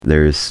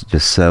there's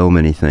just so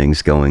many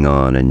things going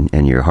on,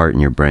 and your heart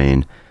and your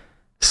brain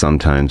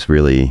sometimes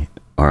really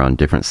are on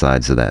different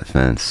sides of that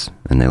fence,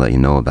 and they let you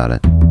know about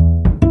it.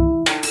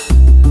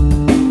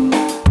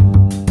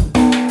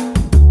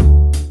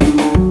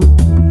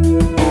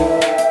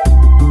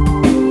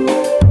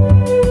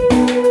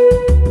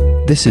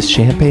 This is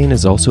Champagne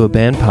is Also a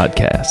Band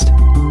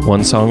podcast. One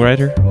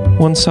songwriter,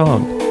 one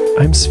song.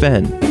 I'm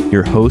Sven,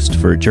 your host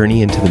for a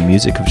journey into the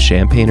music of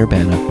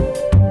Champaign-Urbana.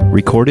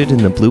 Recorded in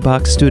the Blue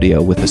Box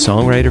studio with a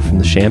songwriter from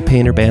the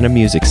Champaign-Urbana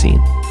music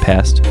scene,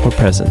 past or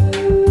present.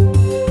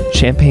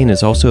 Champagne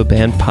is Also a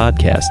Band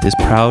podcast is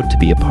proud to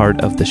be a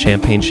part of the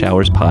Champagne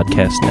Showers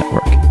Podcast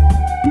Network.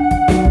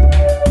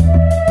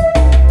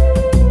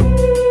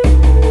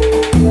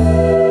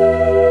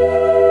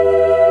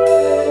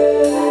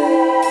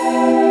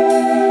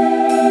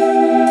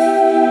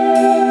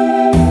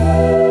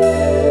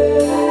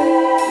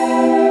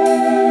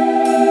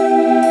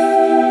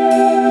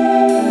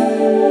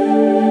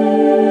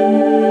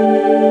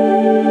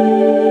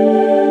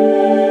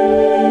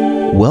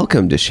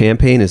 Welcome to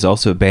Champagne is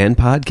Also a Band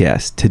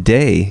podcast.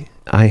 Today,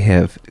 I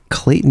have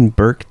Clayton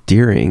Burke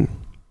Deering.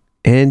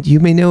 And you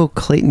may know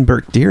Clayton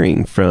Burke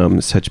Deering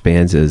from such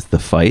bands as The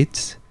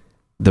Fights,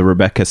 the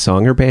Rebecca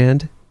Songer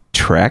Band,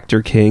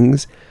 Tractor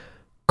Kings,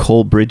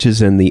 Cole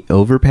Bridges and the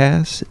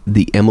Overpass,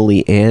 the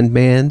Emily Ann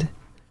Band,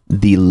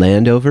 the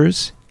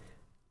Landovers,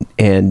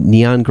 and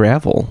Neon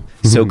Gravel.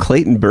 So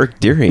Clayton Burke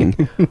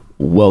Deering,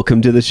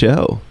 welcome to the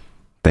show.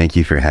 Thank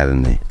you for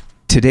having me.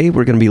 Today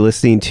we're going to be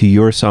listening to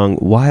your song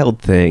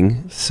Wild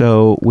Thing,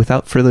 so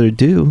without further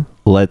ado,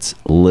 let's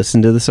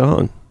listen to the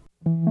song.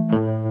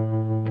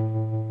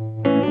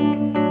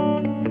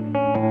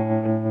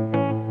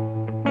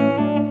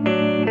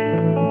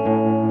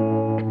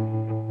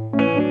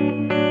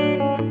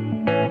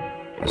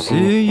 I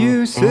see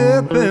you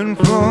sipping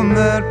from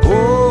that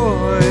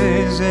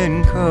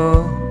poison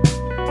cup,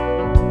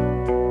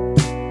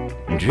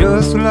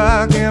 just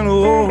like an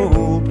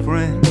old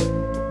friend.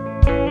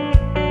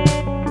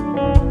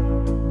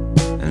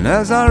 And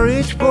as I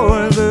reach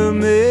for the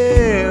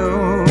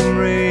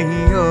memory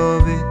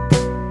of it,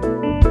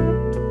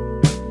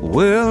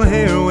 well,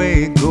 here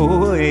we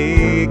go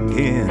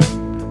again.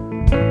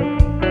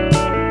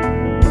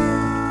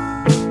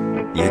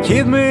 You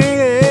keep me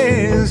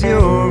as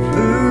your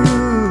food,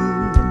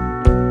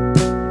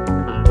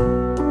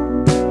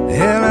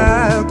 and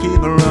I'll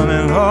keep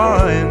running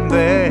hard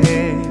back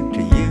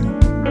to you.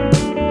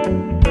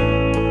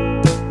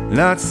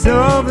 Not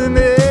something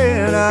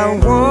that I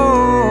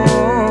want,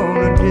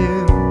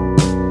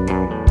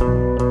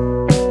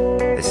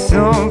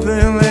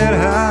 something that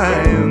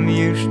I am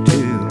used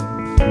to.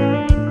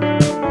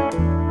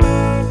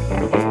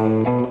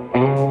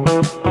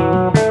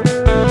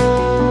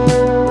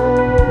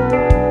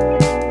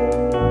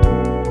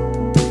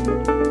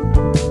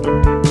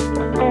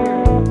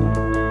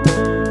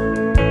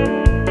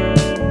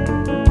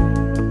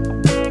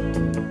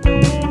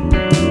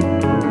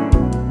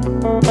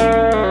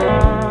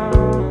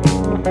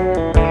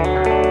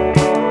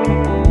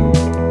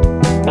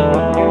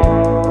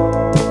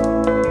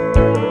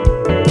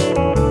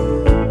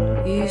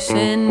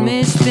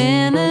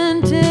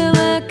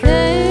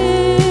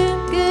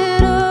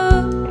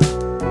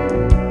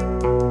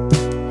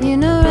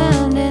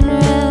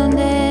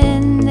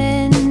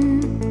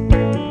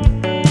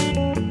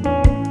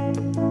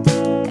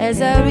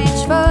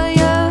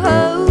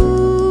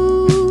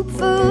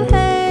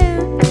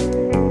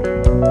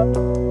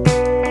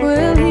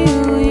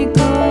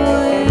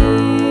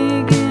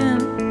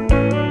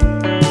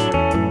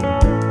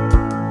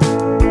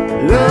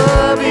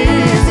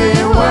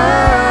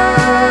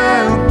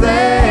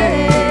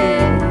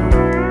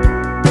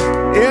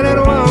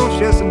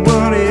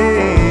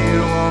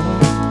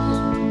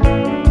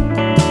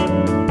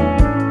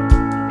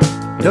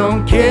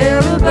 Don't care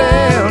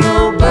about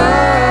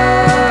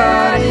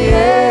nobody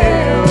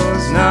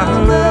else.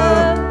 Now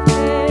love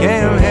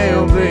can't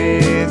help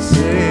itself.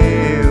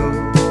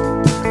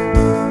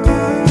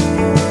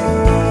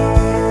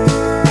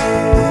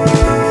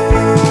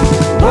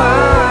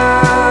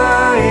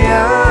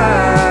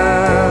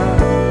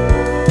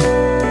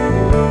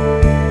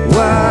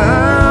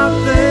 Wild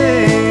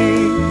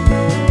thing.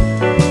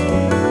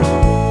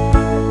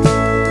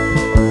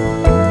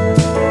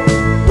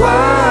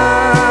 Why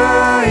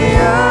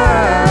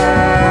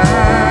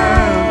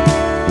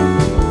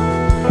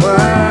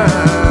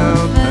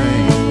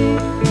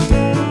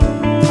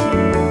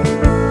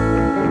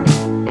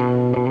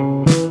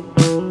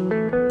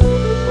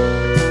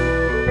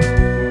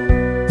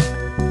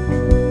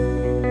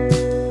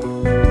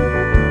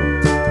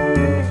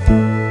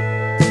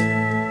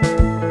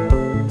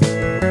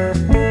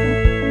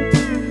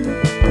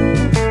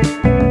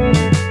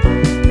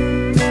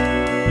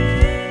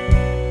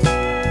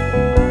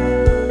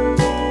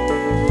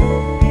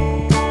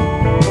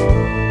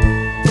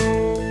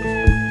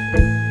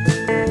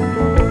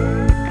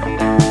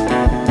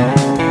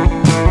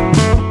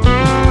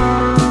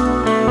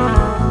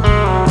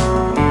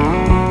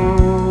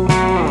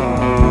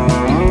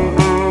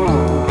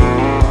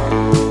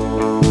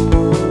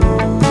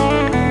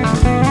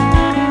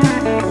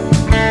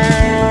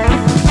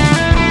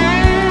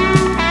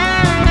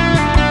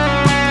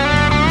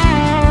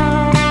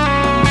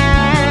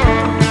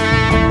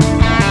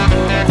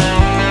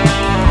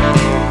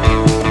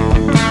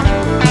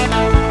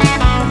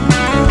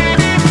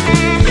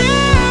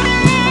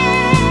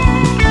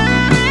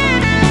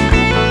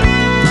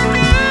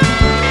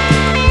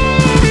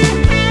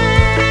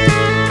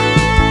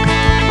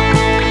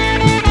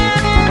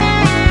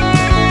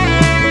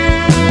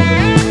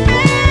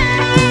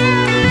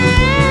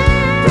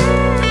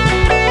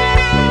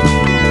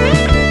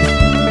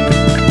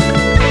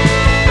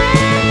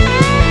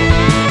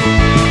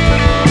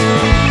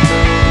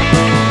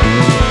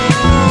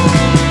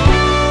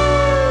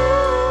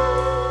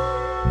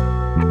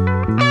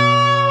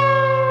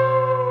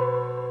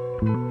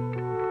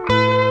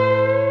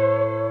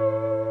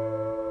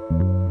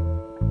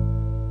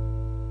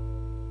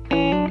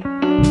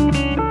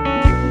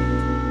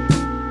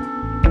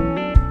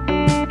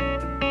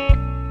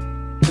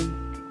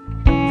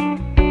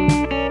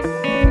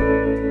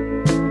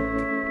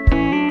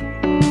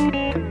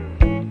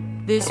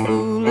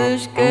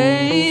foolish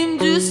game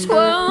just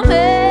won't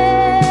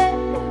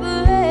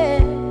ever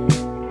end.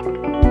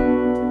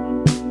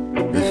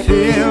 The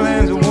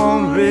feelings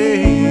won't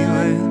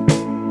reeling.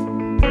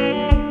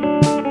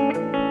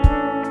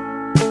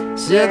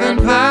 7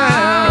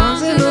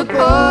 pounds in the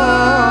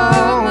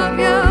palm of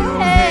your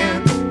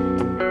hand.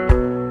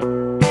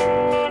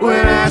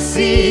 When I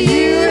see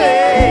you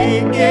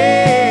again,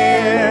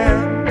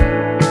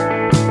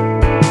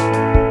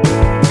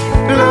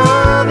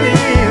 love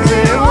is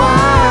a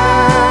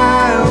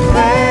wild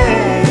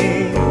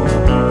thing,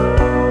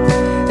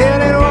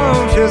 and it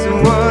wants just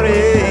what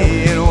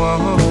it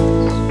wants.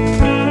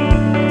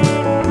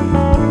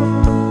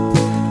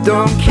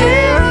 Don't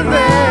care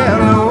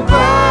about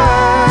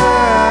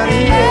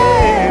nobody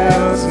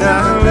else.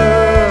 Now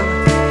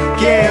love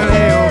can't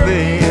help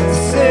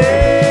itself.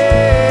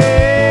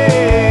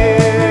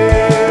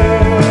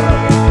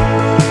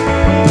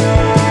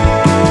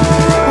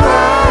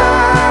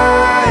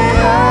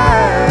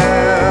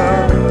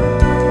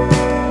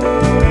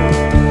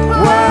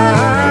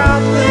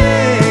 Wild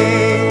thing.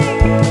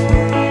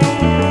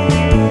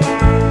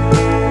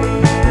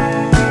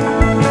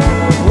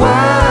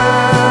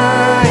 Wild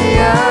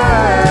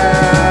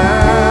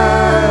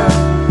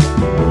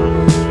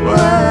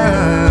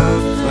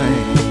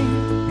thing.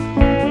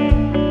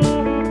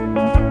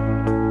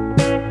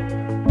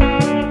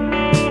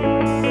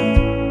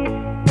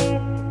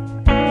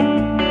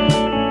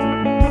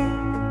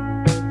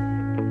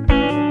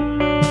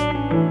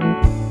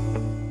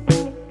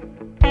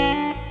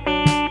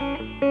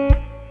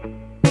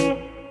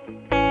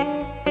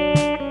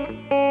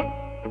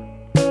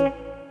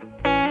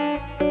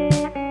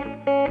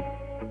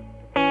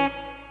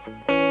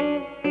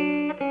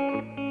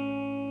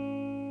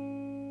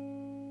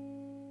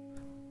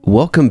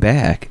 Welcome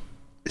back.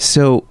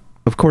 So,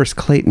 of course,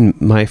 Clayton,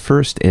 my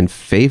first and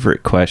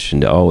favorite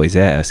question to always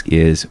ask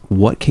is,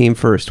 what came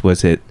first?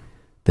 Was it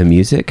the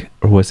music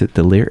or was it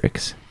the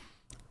lyrics?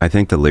 I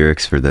think the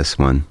lyrics for this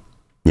one.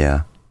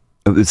 Yeah.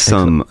 It was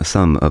some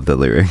of the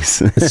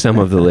lyrics. Some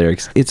of the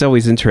lyrics. It's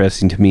always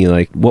interesting to me,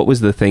 like, what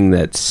was the thing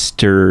that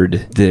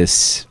stirred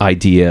this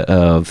idea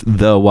of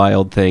the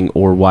wild thing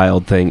or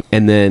wild thing?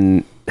 And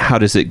then how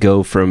does it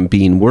go from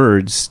being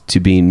words to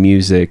being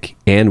music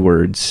and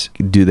words?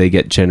 Do they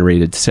get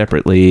generated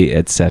separately,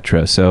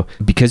 etc.? So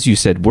because you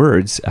said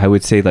words, I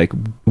would say, like,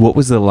 what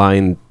was the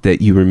line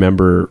that you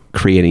remember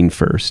creating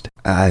first?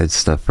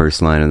 It's the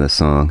first line of the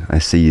song. I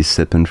see you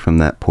sipping from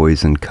that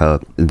poison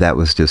cup. That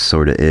was just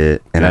sort of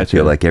it. And Gotcha. I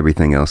feel like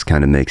everything else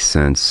kind of makes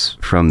sense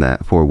from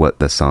that for what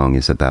the song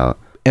is about.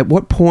 At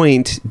what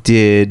point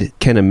did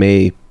Ken and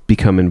May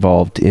become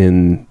involved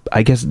in,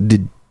 I guess,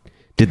 did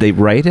they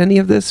write any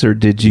of this, or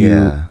did you?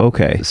 Yeah.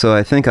 Okay. So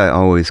I think I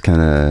always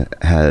kind of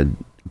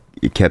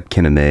kept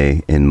Ken and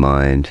May in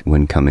mind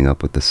when coming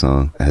up with the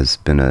song. Has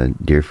been a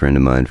dear friend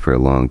of mine for a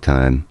long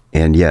time.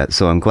 And yeah,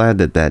 so I'm glad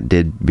that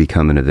did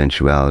become an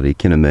eventuality.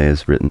 Ken and May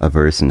has written a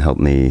verse and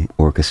helped me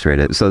orchestrate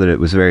it so that it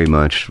was very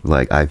much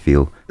like, I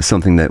feel,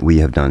 something that we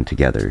have done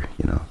together,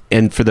 you know.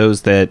 And for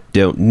those that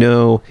don't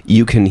know,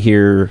 you can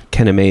hear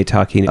Ken and May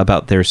talking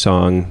about their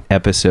song,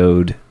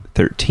 episode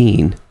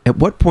 13. At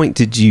what point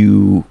did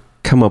you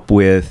come up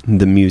with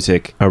the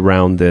music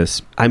around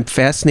this? I'm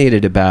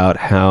fascinated about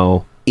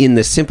how, in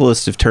the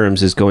simplest of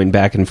terms, is going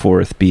back and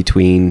forth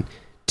between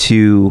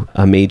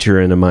a major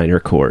and a minor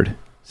chord.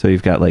 So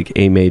you've got like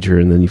A major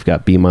and then you've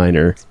got B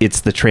minor.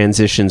 It's the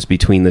transitions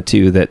between the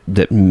two that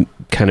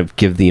kind of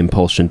give the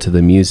impulsion to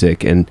the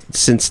music. And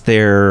since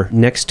they're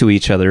next to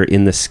each other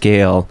in the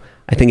scale,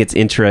 I think it's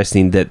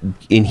interesting that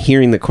in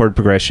hearing the chord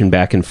progression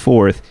back and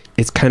forth,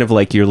 it's kind of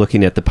like you're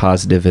looking at the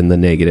positive and the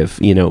negative.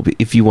 You know,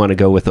 if you want to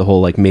go with the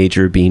whole like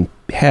major being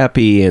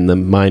happy and the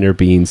minor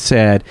being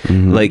sad,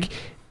 like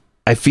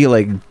I feel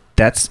like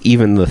that's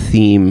even the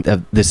theme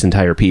of this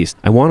entire piece.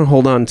 I want to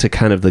hold on to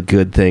kind of the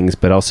good things,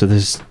 but also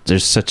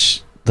there's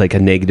such like a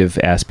negative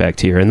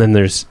aspect here. And then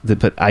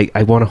but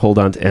I want to hold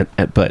on to,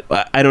 but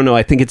I don't know.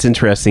 I think it's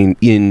interesting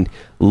in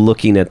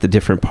looking at the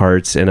different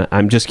parts. And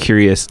I'm just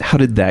curious, how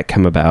did that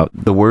come about?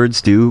 The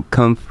words do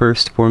come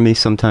first for me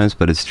sometimes,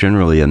 but it's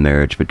generally a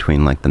marriage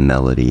between like the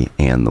melody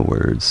and the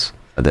words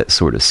that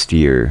sort of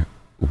steer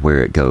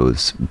where it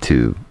goes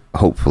to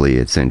hopefully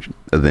its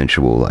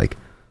eventual like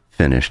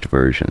finished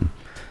version.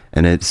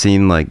 And it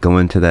seemed like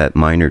going to that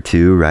minor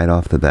 2 right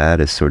off the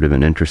bat is sort of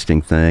an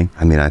interesting thing.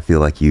 I mean, I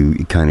feel like you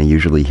kind of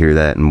usually hear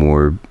that in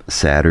more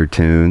sadder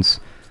tunes.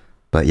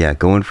 But yeah,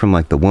 going from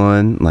like the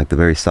 1, like the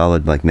very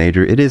solid like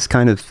major, it is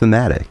kind of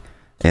thematic.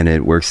 And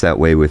it works that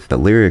way with the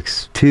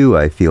lyrics too,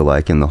 I feel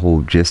like. And the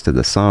whole gist of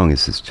the song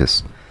is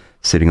just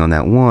sitting on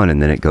that 1,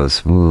 and then it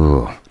goes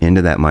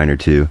into that minor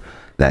 2,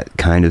 that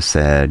kind of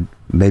sad,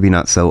 maybe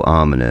not so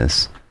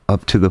ominous,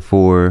 up to the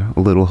 4,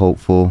 a little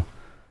hopeful,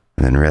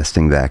 and then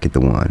resting back at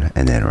the 1,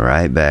 and then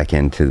right back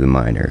into the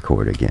minor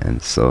chord again.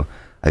 So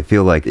I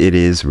feel like it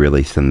is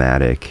really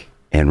thematic,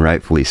 and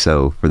rightfully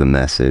so, for the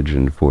message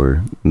and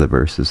for the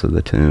verses of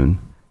the tune.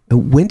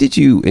 When did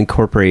you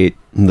incorporate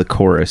the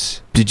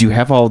chorus? Did you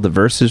have all the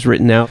verses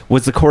written out?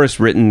 Was the chorus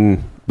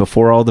written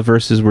before all the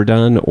verses were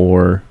done,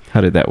 or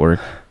how did that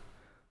work?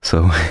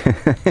 So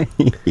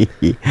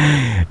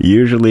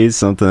usually it's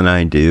something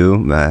I do.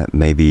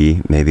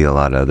 Maybe a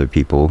lot of other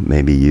people,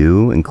 maybe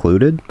you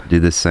included, do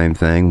the same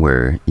thing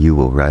where you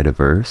will write a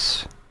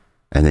verse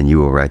and then you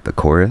will write the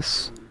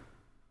chorus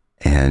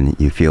and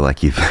you feel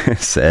like you've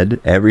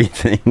said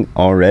everything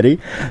already.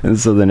 And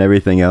so then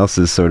everything else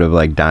is sort of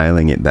like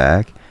dialing it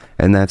back.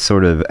 And that's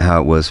sort of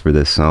how it was for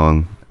this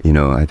song. You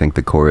know, I think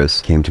the chorus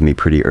came to me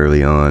pretty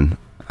early on.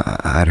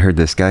 I'd heard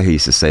this guy who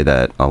used to say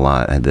that a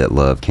lot, that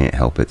love can't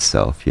help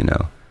itself, you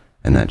know,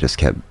 and that just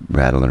kept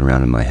rattling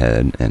around in my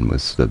head and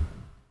was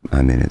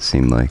it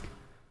seemed like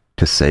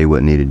to say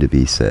what needed to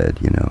be said,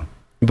 you know.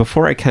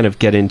 Before I kind of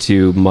get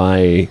into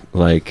my,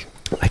 like,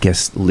 I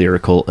guess,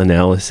 lyrical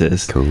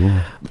analysis,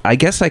 cool. I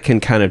guess I can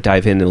kind of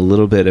dive in a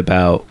little bit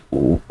about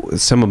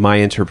some of my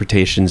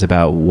interpretations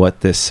about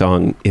what this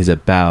song is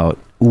about.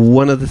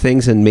 One of the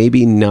things, and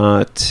maybe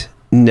not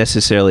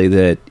necessarily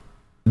that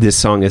this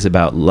song is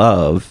about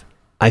love,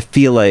 I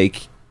feel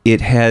like it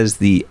has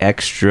the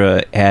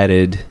extra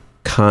added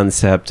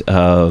concept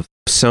of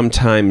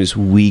sometimes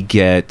we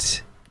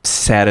get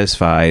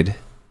satisfied,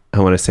 I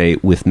want to say,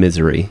 with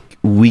misery.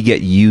 We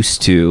get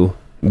used to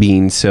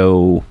being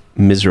so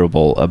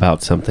miserable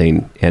about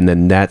something, and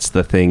then that's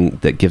the thing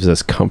that gives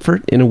us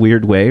comfort in a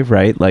weird way,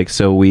 right? Like,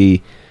 so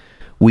we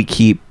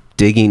keep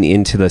digging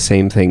into the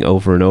same thing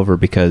over and over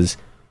because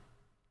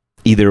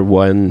either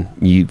one,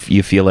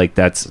 you feel like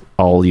that's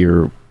all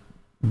you're,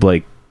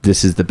 like,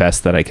 this is the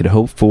best that I could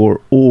hope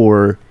for,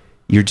 or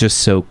you're just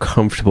so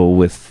comfortable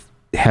with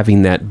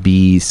having that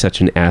be such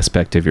an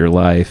aspect of your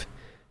life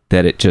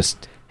that it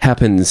just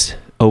happens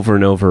over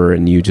and over,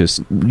 and you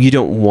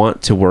don't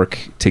want to work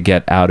to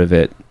get out of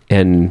it.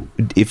 And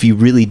if you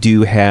really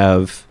do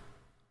have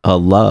a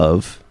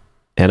love,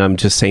 and I'm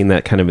just saying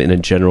that kind of in a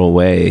general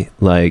way,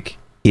 like,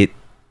 it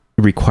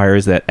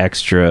requires that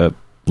extra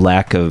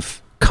lack of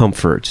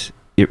comfort.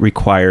 It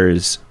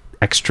requires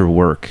extra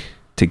work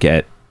to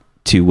get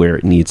to where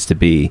it needs to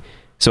be.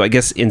 So I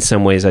guess in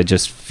some ways I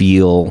just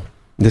feel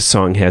this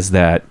song has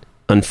that,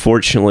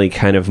 unfortunately,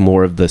 kind of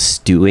more of the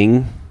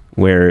stewing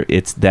where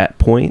it's that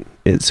point.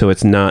 So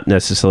it's not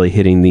necessarily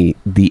hitting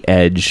the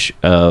edge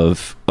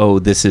of, oh,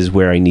 this is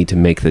where I need to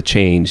make the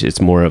change.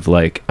 It's more of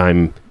like,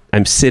 I'm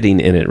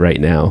sitting in it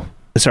right now.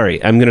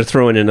 Sorry, I'm going to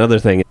throw in another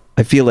thing.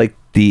 I feel like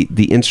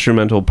the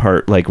instrumental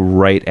part, like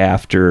right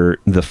after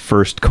the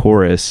first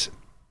chorus,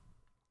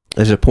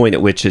 there's a point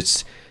at which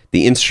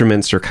the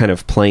instruments are kind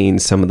of playing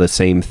some of the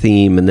same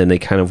theme, and then they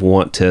kind of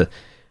want to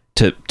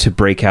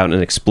break out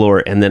and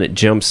explore, and then it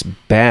jumps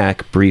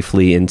back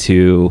briefly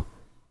into,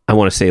 I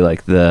want to say,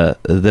 like the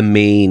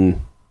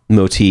main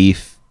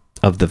motif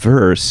of the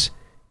verse,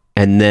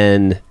 and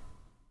then,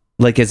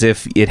 like, as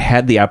if it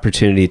had the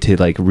opportunity to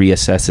like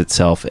reassess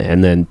itself,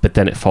 but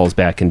then it falls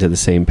back into the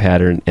same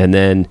pattern, and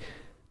then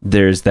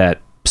there's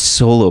that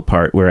solo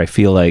part where I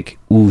feel like,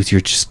 ooh,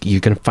 you're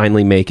gonna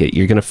finally make it.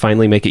 You're gonna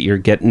finally make it.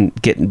 You're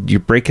you're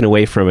breaking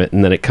away from it,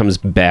 and then it comes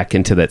back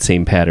into that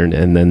same pattern,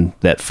 and then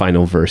that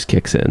final verse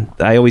kicks in.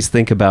 I always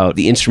think about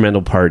the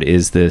instrumental part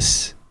is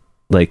this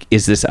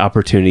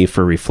opportunity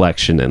for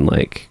reflection and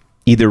like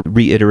either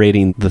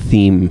reiterating the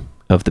theme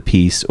of the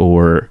piece,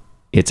 or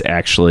it's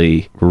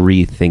actually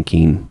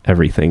rethinking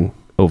everything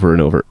over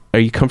and over. Are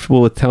you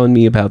comfortable with telling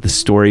me about the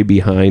story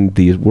behind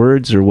these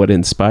words or what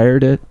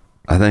inspired it?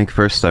 I think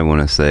first I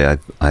want to say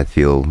I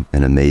feel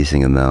an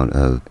amazing amount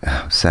of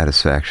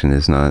satisfaction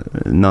is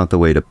not the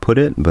way to put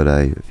it, but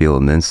I feel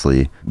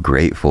immensely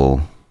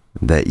grateful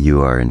that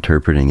you are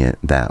interpreting it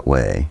that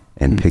way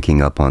and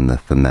picking up on the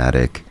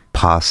thematic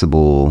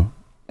possible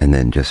and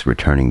then just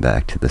returning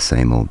back to the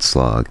same old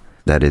slog.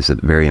 That is a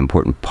very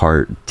important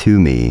part to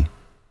me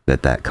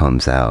that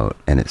comes out,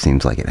 and it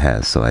seems like it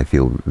has. So I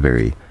feel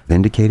very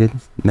vindicated,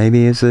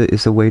 maybe is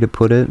a way to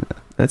put it.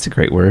 That's a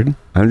great word.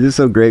 I'm just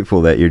so grateful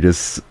that you're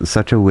just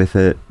such a with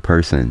it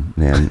person,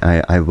 man.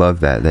 I love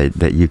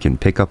that you can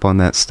pick up on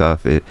that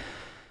stuff. It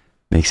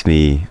makes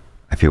me,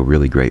 I feel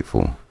really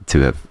grateful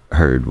to have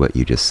heard what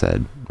you just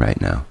said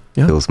right now.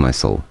 Yeah. Fills my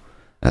soul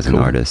as an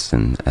artist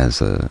and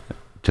as a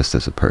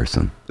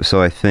person.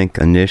 So I think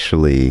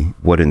initially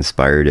what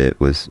inspired it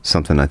was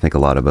something I think a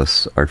lot of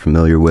us are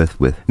familiar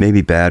with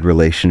maybe bad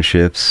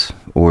relationships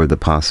or the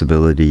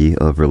possibility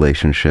of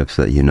relationships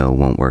that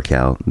won't work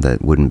out,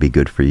 that wouldn't be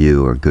good for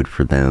you or good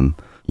for them.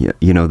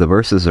 You know, the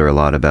verses are a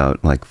lot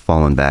about like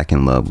falling back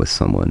in love with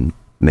someone,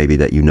 maybe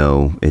that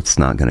it's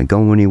not going to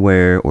go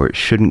anywhere, or it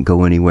shouldn't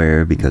go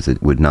anywhere because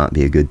it would not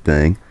be a good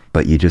thing.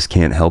 But you just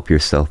can't help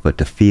yourself but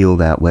to feel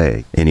that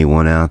way.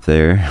 Anyone out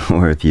there,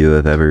 or if you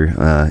have ever,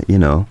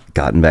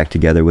 gotten back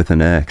together with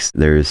an ex,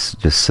 there's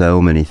just so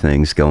many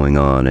things going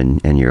on,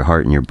 and your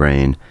heart and your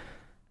brain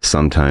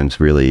sometimes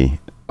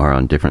really are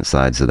on different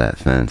sides of that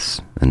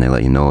fence, and they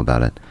let you know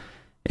about it.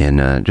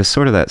 And just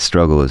sort of that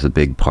struggle is a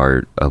big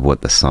part of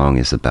what the song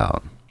is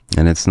about.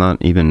 And it's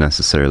not even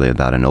necessarily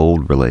about an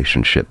old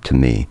relationship to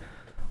me,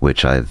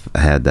 which I've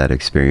had that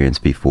experience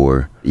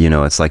before.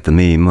 It's like the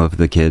meme of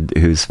the kid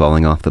who's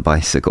falling off the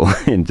bicycle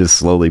and just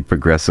slowly,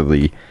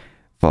 progressively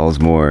falls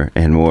more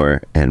and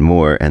more and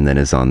more, and then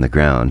is on the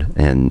ground,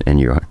 and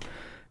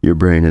your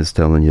brain is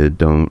telling you,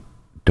 don't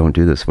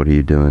do this. What are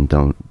you doing?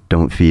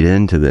 Don't feed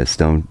into this.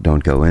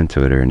 Don't go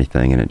into it or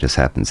anything. And it just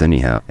happens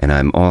anyhow. And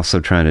I'm also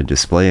trying to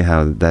display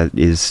how that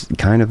is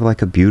kind of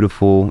like a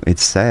beautiful,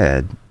 it's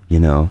sad,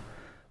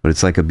 but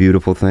it's like a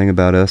beautiful thing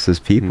about us as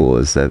people,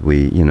 is that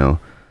we,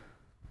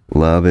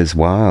 love is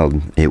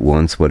wild. It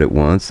wants what it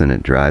wants, and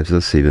it drives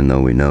us, even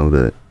though we know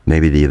that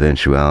maybe the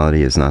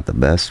eventuality is not the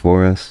best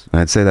for us.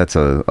 I'd say that's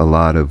a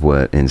lot of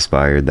what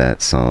inspired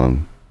that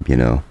song.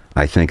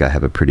 I think I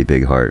have a pretty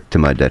big heart, to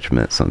my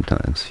detriment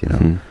sometimes,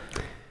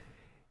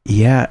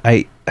 Yeah,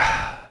 I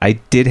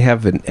did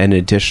have an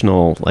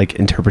additional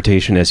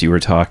interpretation as you were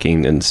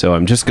talking, and so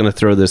I'm just going to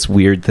throw this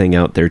weird thing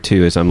out there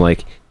too, is I'm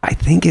like, I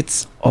think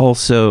it's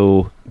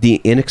also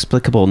the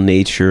inexplicable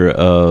nature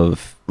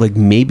of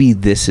maybe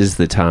this is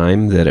the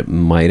time that it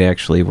might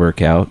actually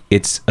work out.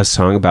 It's a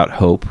song about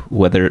hope,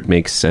 whether it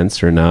makes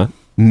sense or not.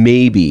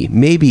 Maybe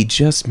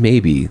just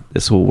maybe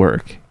this will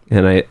work.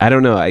 And I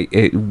don't know,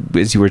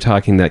 as you were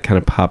talking, that kind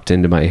of popped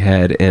into my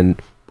head. And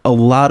a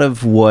lot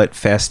of what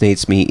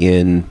fascinates me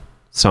in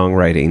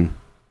songwriting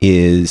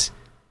is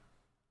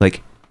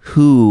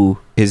who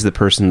is the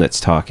person that's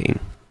talking?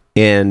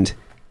 And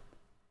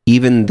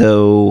even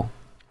though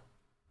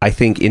I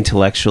think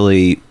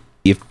intellectually,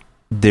 if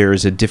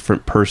there's a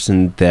different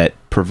person that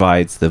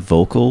provides the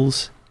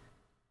vocals,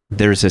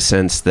 there's a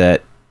sense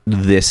that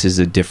this is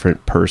a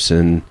different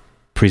person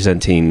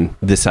presenting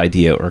this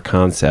idea or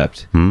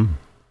concept.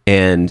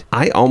 And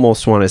I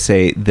almost want to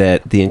say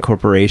that the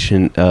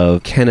incorporation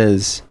of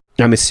Kenna's,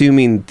 I'm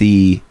assuming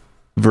the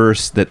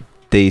verse that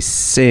they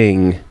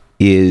sing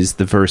is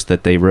the verse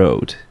that they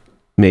wrote.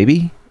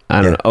 Maybe?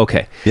 I don't know.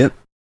 Okay. Yep.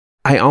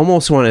 I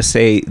almost want to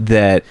say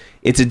that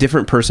it's a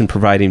different person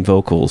providing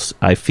vocals.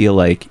 I feel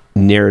like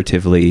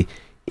narratively,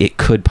 it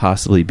could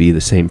possibly be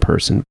the same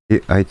person.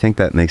 I think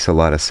that makes a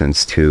lot of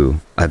sense too.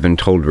 I've been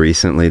told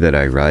recently that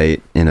I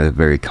write in a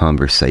very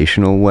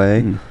conversational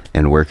way,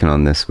 and working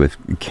on this with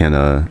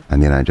Kenna,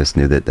 I just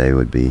knew that they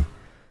would be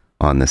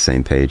on the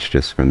same page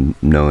just from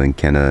knowing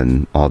Kenna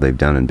and all they've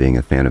done and being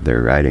a fan of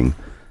their writing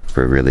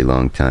for a really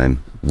long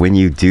time. When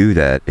you do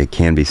that, it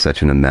can be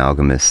such an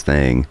amalgamous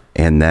thing,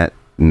 and that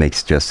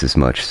makes just as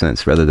much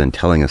sense, rather than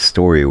telling a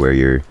story where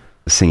you're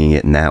singing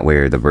it in that way,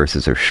 or the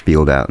verses are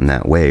spieled out in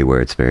that way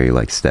where it's very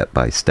step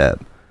by step.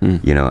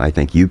 I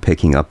think you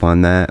picking up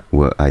on that,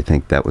 I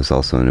think that was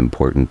also an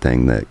important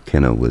thing that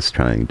Kenna was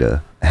trying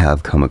to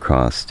have come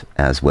across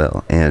as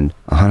well. And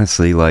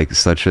honestly,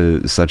 such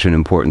an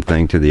important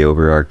thing to the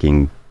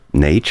overarching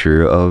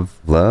nature of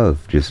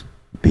love, just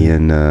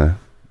being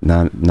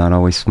not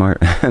always smart,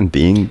 and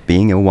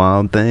being a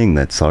wild thing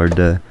that's hard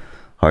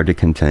to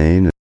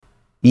contain.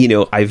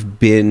 I've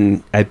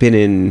been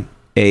in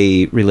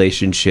a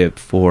relationship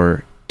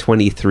for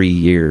 23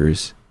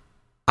 years.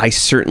 I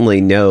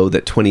certainly know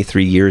that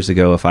 23 years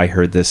ago, if I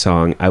heard this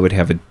song, I would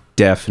have a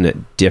definite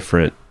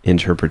different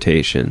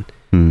interpretation.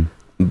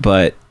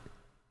 But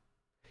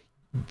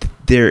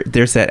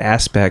there's that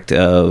aspect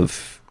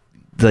of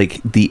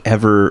the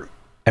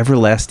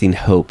everlasting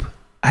hope.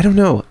 I don't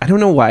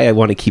know why I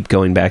want to keep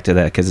going back to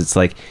that, because it's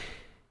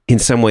in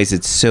some ways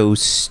it's so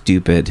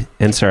stupid.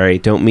 And sorry,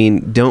 don't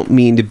mean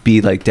to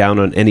be down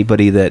on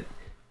anybody that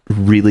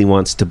really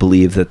wants to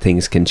believe that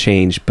things can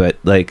change, but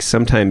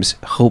sometimes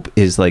hope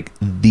is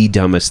the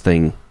dumbest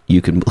thing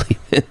you can believe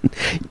in.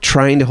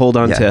 Trying to hold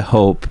on to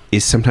hope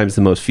is sometimes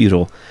the most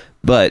futile,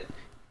 but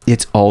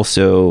it's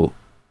also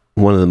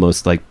one of the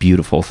most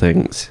beautiful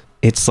things.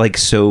 It's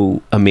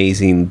so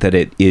amazing that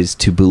it is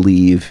to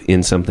believe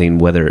in something,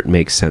 whether it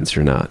makes sense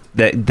or not.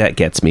 That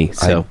gets me.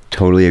 So I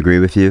totally agree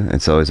with you.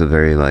 It's always a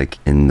very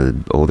in the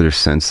older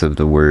sense of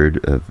the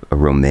word, of a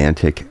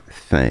romantic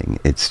thing.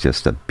 It's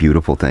just a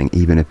beautiful thing,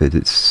 even if it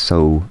is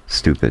so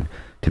stupid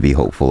to be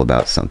hopeful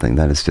about something.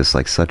 That is just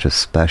such a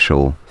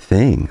special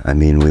thing.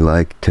 We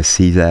like to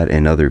see that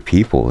in other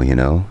people,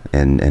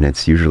 and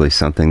it's usually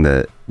something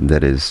that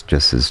is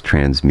just as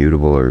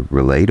transmutable or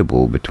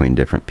relatable between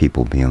different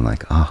people, being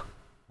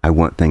I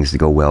want things to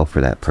go well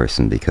for that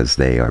person because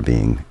they are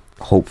being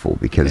hopeful,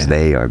 because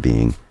they are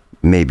being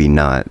maybe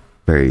not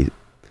very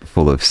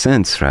full of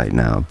sense right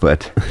now,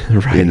 but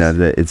right.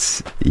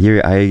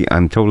 that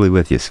I'm totally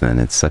with you, Sven.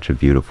 It's such a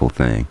beautiful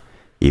thing,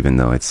 even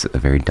though it's a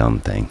very dumb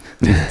thing.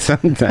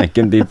 Sometimes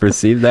can be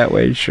perceived that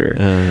way, sure,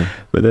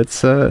 but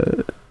it's I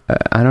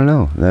don't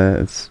know,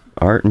 that's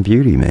art and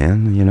beauty,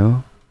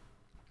 man.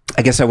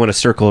 I guess I want to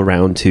circle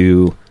around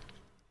to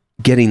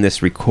getting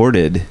this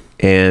recorded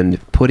and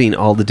putting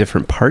all the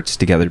different parts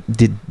together.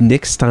 Did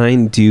Nick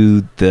Stein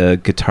do the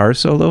guitar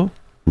solo?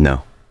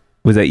 No.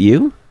 Was that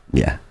you?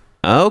 Yeah.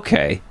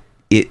 Okay.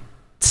 It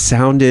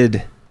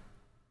sounded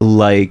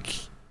like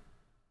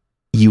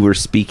you were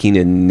speaking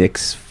in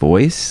Nick's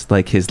voice,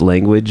 his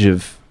language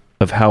of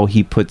how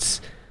he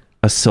puts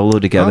a solo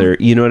together.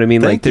 You know what I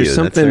mean? There's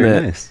something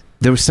that nice.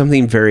 There was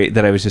something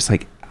that I was just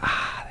that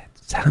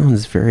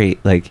sounds very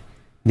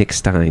Nick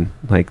Stein,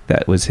 like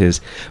that was his.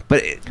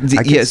 But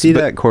I can see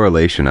that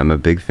correlation. I'm a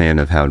big fan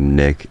of how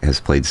Nick has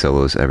played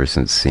solos ever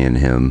since seeing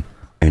him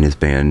and his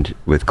band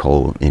with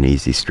Cole in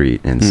Easy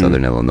Street in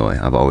Southern Illinois.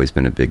 I've always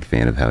been a big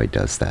fan of how he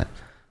does that.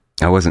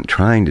 I wasn't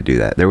trying to do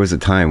that. There was a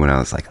time when I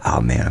was like,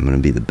 oh man, I'm going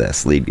to be the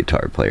best lead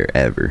guitar player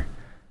ever.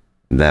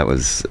 That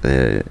was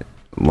a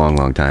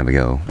long time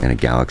ago in a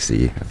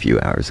galaxy a few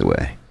hours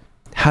away.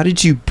 How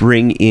did you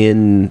bring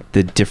in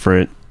the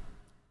different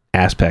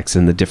aspects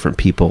and the different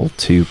people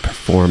to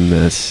perform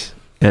this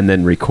and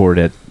then record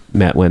at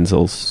Matt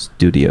Wenzel's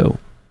studio?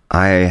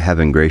 I have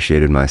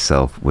ingratiated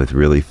myself with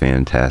really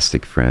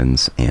fantastic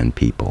friends and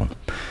people.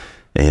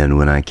 And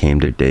when I came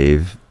to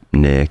Dave,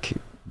 Nick,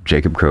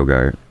 Jacob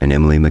Krogart, and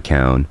Emily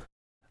McCown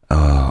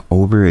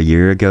over a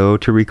year ago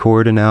to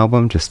record an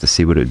album just to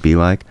see what it'd be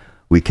like,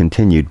 we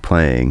continued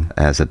playing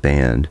as a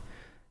band.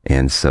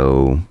 And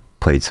so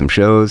played some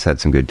shows, had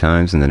some good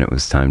times, and then it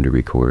was time to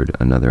record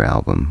another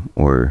album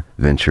or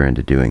venture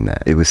into doing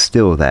that. It was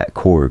still that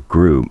core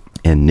group,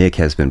 and Nick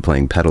has been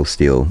playing pedal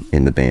steel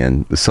in the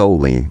band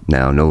solely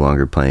now, no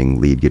longer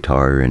playing lead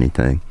guitar or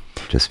anything,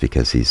 just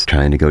because he's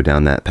trying to go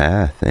down that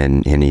path,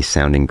 and he's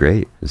sounding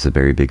great. He's a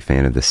very big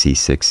fan of the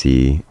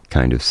C6E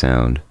kind of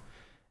sound.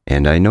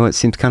 And I know it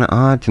seems kind of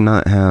odd to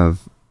not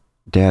have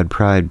Dad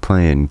Pride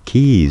playing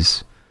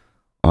keys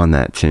on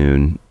that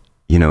tune.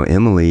 You know,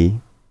 Emily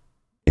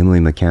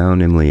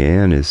McCown, Emily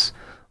Ann, is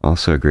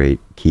also a great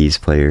keys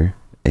player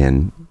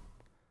and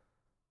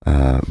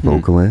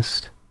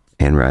vocalist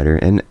and writer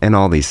and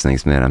all these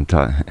things, man.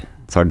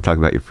 It's hard to talk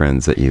about your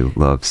friends that you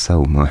love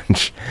so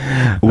much.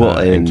 Well,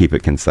 and keep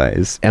it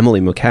concise.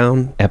 Emily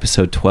McCown,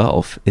 episode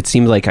 12. It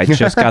seemed like I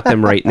just got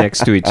them right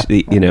next to each,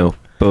 you know,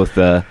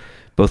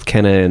 both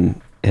Kenna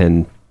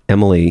and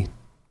Emily,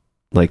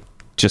 like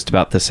just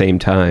about the same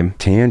time.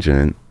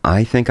 Tangent.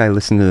 I think I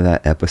listened to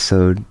that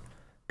episode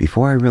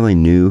before I really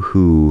knew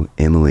who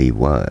Emily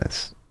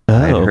was.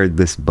 I had heard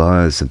this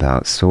buzz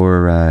about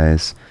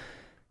Sororize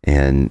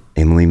and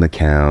Emily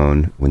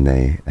McCown when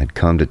they had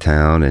come to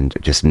town and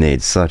just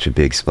made such a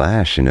big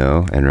splash, you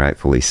know, and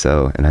rightfully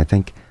so. And I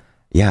think,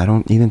 I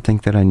don't even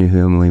think that I knew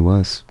who Emily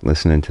was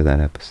listening to that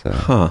episode.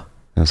 Huh.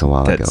 That was a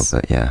while ago,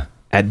 but yeah.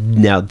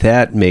 Now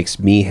that makes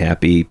me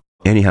happy.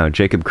 Anyhow,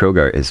 Jacob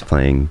Krogart is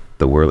playing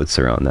the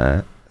Wurlitzer on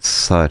that.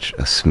 Such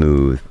a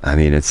smooth, I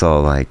mean, it's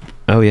all like,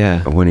 oh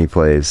yeah, when he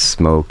plays,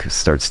 smoke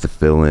starts to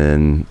fill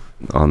in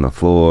on the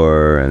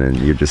floor, and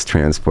then you're just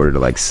transported to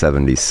like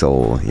 70s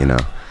soul, you know.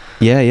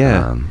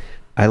 Yeah.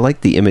 I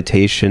like the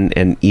imitation,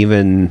 and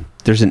even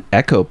there's an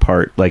echo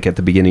part like at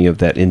the beginning of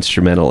that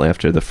instrumental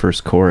after the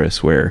first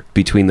chorus, where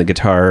between the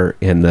guitar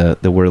and the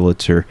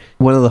Wurlitzer.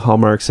 One of the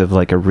hallmarks of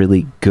like a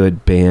really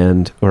good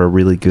band or a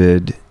really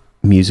good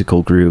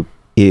musical group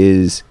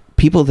is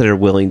people that are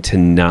willing to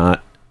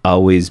not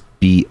always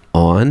be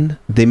on.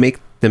 They make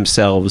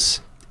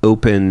themselves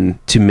open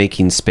to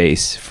making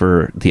space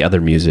for the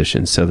other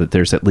musicians, so that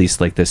there's at least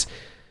like this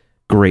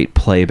great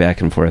play back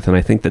and forth. And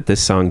I think that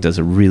this song does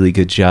a really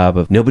good job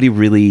of, nobody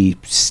really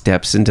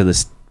steps into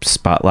the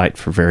spotlight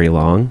for very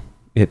long.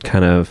 It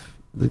kind of,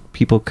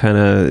 people kind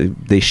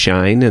of, they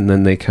shine, and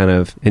then they kind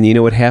of, and you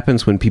know what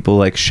happens when people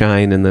like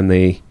shine and then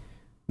they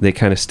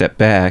kind of step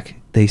back?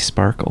 They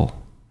sparkle.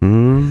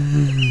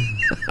 I'm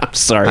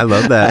sorry. I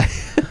love that.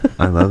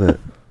 I love it.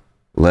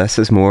 Less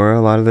is more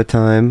a lot of the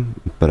time,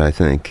 but I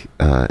think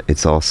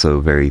it's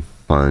also very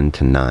fun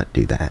to not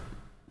do that.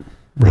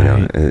 Right. You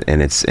know,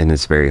 and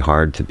it's very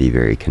hard to be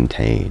very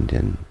contained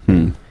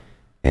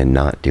and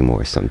not do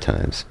more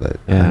sometimes. But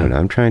I don't know.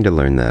 I'm trying to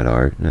learn that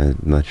art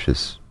much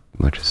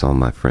as all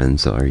my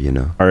friends are, you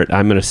know. Art.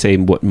 I'm going to say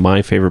what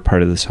my favorite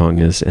part of the song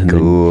is, and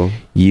then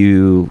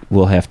you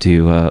will have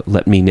to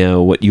let me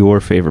know what your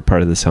favorite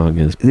part of the song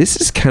is. This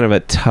is kind of a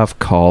tough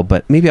call,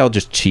 but maybe I'll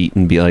just cheat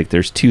and be like,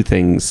 there's two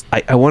things.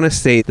 I want to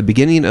say the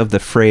beginning of the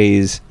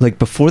phrase, like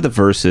before the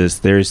verses,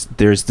 there's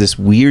this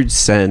weird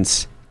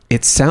sense.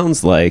 It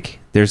sounds like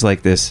there's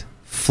like this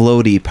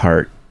floaty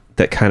part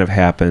that kind of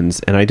happens,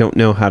 and I don't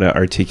know how to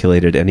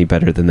articulate it any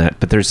better than that,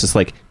 but there's this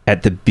like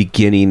at the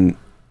beginning,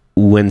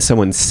 when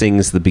someone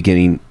sings the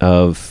beginning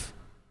of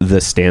the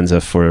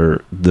stanza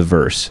for the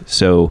verse.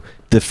 So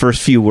the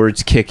first few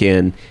words kick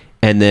in,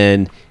 and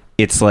then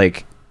it's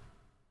like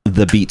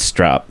the beats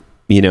drop,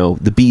 you know,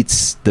 the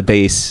beats, the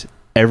bass,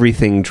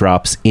 everything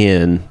drops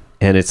in,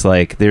 and it's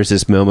like there's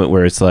this moment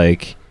where it's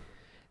like,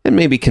 and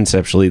maybe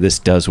conceptually this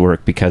does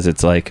work because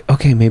it's like,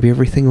 okay, maybe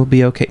everything will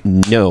be okay.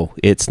 No,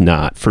 it's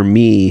not. For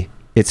me,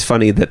 it's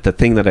funny that the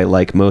thing that I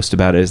like most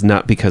about it is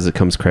not because it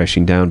comes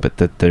crashing down, but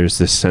that there's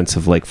this sense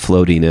of like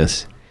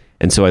floatiness.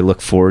 And so I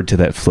look forward to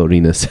that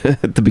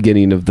floatiness at the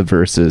beginning of the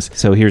verses.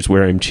 So here's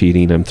where I'm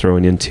cheating. I'm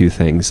throwing in two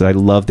things. I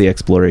love the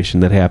exploration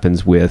that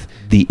happens with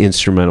the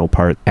instrumental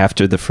part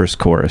after the first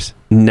chorus.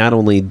 Not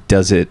only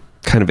does it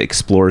kind of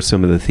explore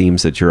some of the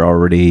themes that you're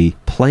already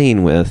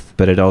playing with,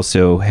 but it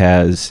also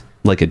has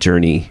like a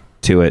journey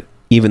to it.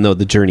 Even though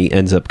the journey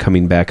ends up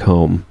coming back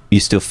home, you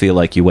still feel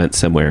like you went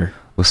somewhere.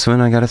 Well,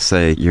 Swin, I gotta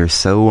say, you're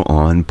so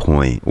on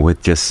point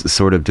with just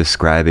sort of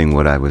describing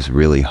what I was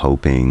really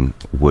hoping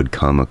would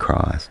come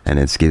across. And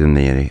it's given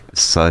me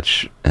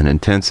such an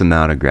intense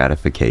amount of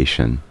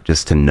gratification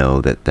just to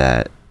know that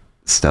that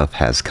stuff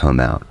has come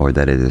out, or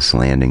that it is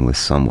landing with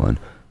someone,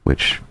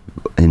 which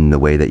in the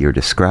way that you're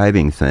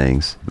describing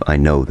things, I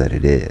know that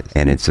it is.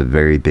 And it's a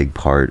very big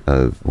part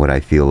of what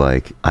I feel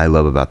like I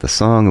love about the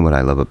song, and what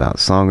I love about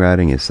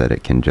songwriting is that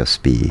it can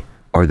just be,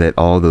 or that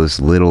all those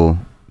little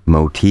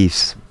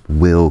motifs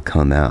will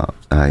come out.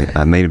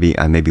 I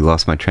maybe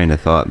lost my train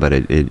of thought, but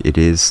it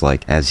is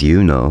like, as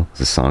you know,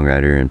 as a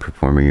songwriter and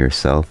performer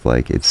yourself,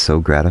 like, it's so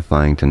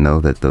gratifying to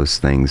know that those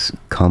things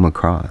come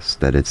across,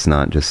 that it's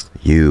not just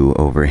you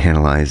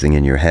overanalyzing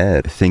in your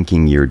head,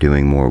 thinking you're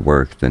doing more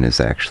work than is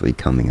actually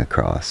coming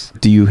across.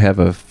 Do you have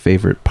a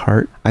favorite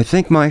part? I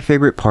think my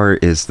favorite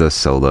part is the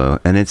solo,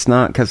 and it's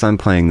not because I'm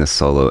playing the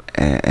solo,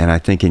 and I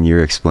think in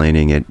your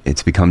explaining it,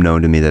 it's become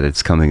known to me that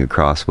it's coming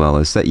across well,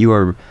 is that you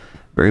are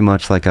very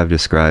much like I've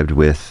described,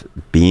 with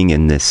being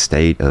in this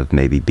state of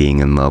maybe being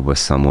in love with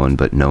someone,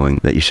 but knowing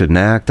that you shouldn't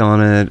act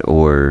on it,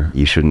 or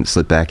you shouldn't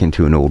slip back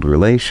into an old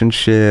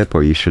relationship,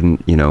 or you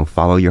shouldn't,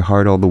 follow your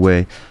heart all the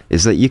way,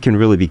 is that you can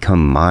really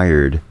become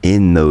mired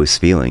in those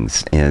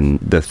feelings. And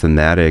the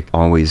thematic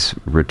always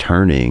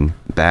returning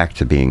back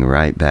to being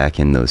right back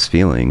in those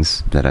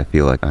feelings that I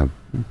feel like I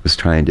was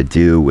trying to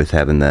do with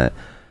having the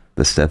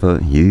step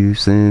of, you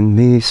send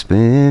me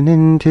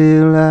spinning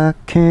till I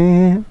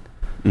can't.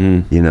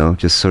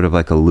 Just sort of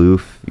like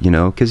aloof,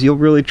 because you'll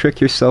really trick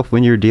yourself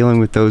when you're dealing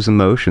with those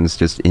emotions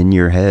just in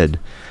your head.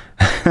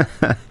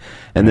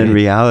 And then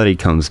reality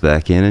comes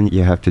back in and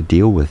you have to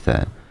deal with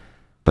that.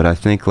 But I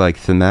think, like,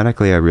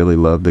 thematically, I really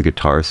love the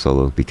guitar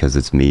solo because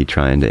it's me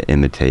trying to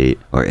imitate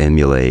or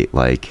emulate,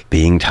 like,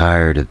 being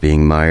tired of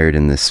being mired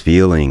in this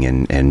feeling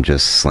and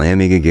just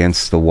slamming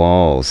against the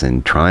walls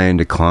and trying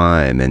to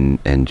climb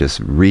and just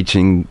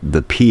reaching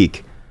the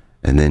peak,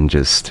 and then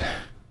just,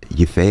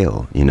 you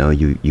fail,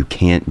 you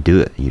can't do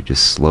it. You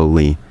just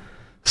slowly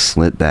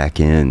slip back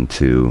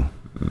into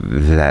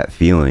that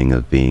feeling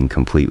of being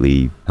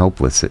completely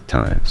helpless at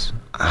times.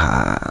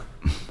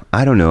 I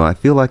don't know. I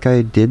feel like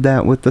I did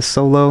that with the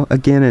solo.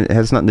 Again, it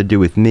has nothing to do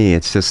with me.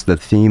 It's just the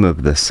theme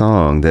of the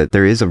song, that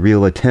there is a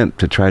real attempt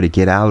to try to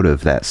get out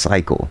of that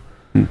cycle.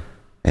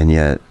 And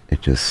yet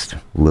it just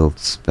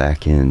lilts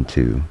back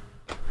into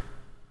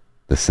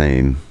the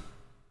same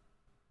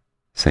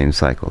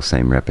cycle,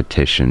 same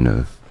repetition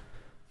of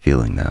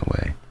feeling that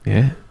way.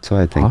 Yeah. So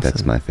I think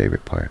that's my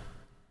favorite part.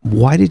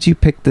 Why did you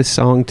pick this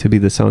song to be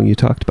the song you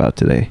talked about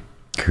today?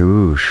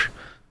 Koosh.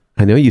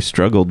 I know you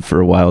struggled for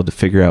a while to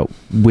figure out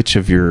which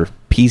of your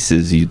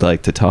pieces you'd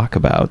like to talk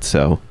about,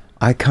 so...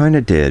 I kind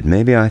of did.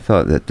 Maybe I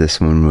thought that this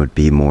one would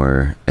be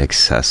more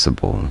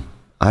accessible.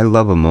 I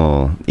love them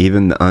all,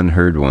 even the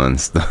unheard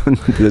ones,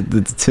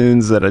 the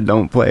tunes that I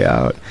don't play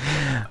out.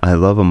 I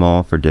love them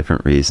all for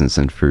different reasons,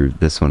 and for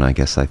this one, I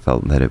guess I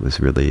felt that it was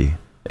really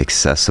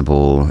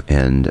accessible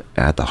and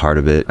at the heart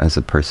of it, as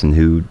a person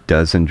who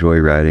does enjoy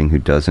writing, who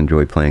does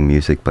enjoy playing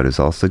music, but is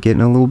also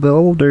getting a little bit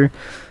older.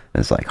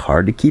 And it's like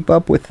hard to keep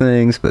up with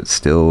things, but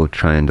still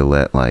trying to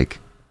let like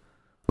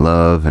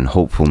love and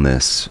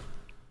hopefulness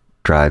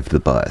drive the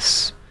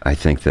bus. I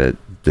think that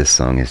this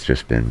song has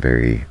just been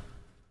very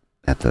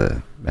at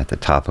the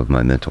top of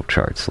my mental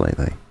charts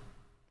lately.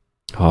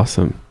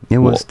 Awesome. It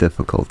was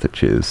difficult to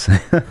choose.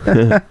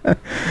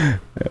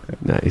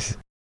 Nice.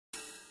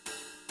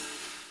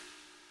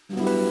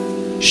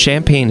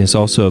 Champaign is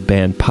also a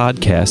band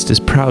podcast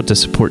is proud to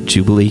support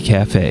Jubilee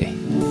Cafe.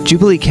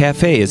 Jubilee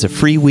Cafe is a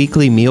free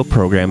weekly meal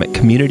program at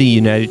Community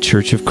United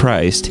Church of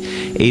Christ,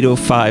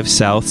 805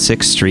 South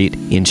 6th Street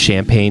in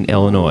Champaign,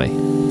 Illinois.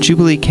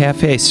 Jubilee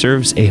Cafe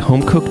serves a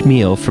home-cooked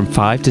meal from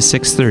 5 to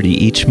 6:30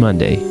 each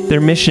Monday. Their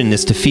mission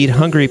is to feed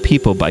hungry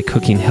people by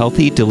cooking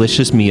healthy,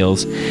 delicious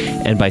meals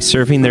and by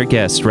serving their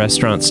guests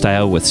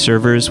restaurant-style with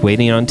servers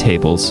waiting on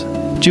tables.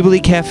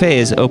 Jubilee Cafe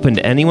is open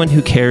to anyone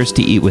who cares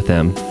to eat with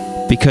them.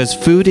 Because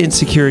food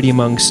insecurity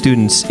among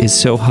students is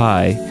so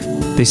high,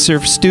 they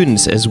serve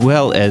students as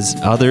well as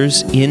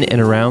others in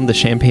and around the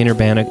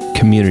Champaign-Urbana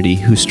community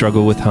who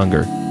struggle with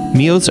hunger.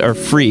 Meals are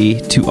free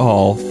to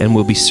all and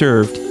will be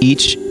served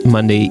each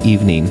Monday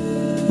evening,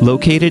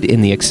 located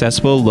in the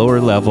accessible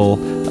lower level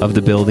of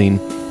the building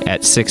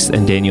at 6th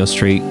and Daniel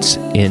Streets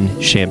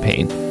in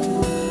Champaign.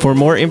 For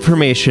more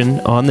information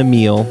on the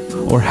meal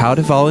or how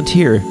to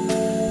volunteer,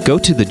 go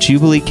to the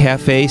Jubilee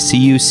Cafe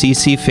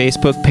CUCC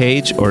Facebook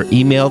page or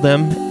email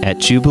them at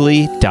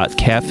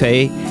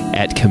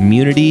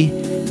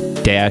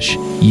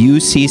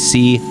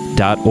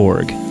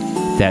jubilee.cafe@community-ucc.org.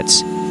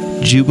 That's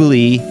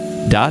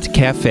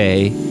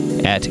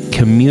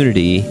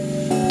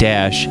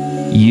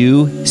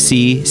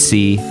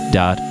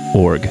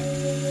jubilee.cafe@community-ucc.org.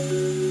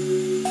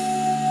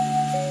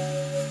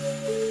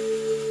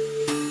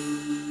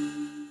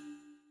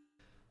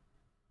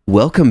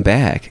 Welcome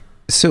back.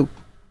 So,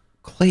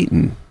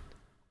 Clayton,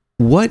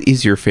 what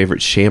is your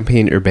favorite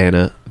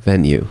Champaign-Urbana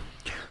venue?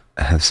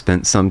 I have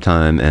spent some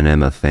time and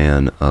am a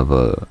fan of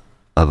a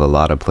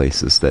lot of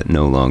places that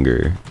no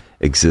longer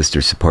exist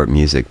or support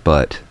music,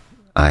 but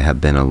I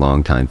have been a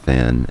longtime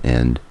fan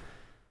and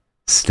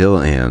still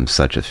am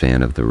such a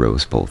fan of the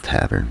Rose Bowl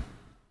Tavern.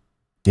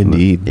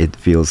 Indeed. It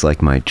feels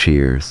like my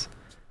Cheers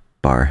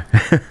bar.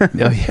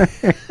 Oh, yeah.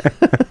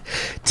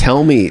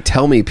 Tell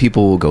me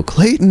people will go,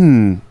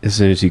 Clayton, as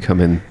soon as you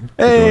come in.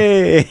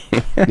 Hey!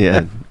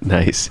 Yeah,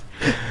 nice.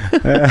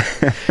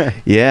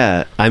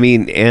 Yeah, I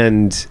mean,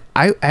 and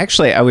I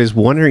was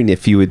wondering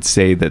if you would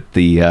say that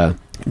the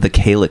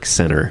Calyx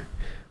Center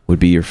would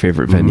be your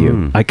favorite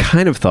venue. I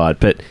kind of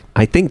thought, but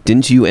I think,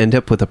 didn't you end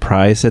up with a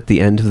prize at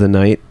the end of the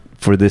night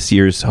for this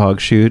year's Hog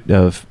Shoot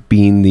of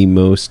being the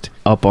most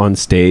up on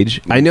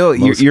stage? I know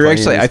you're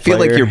actually, I feel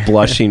like you're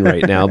blushing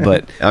right now,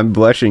 but I'm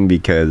blushing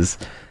because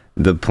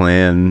the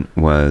plan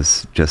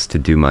was just to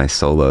do my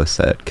solo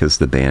set because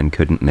the band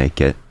couldn't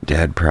make it.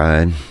 Dad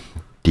Pride,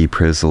 D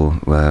Prizzle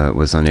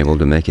was unable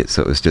to make it,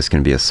 so it was just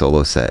going to be a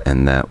solo set,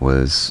 and that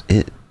was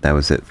it. That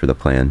was it for the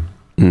plan.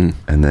 And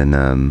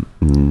then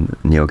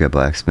Neil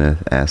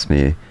Blacksmith asked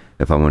me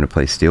if I wanted to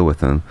play steel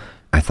with him.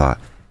 I thought,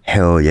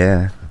 hell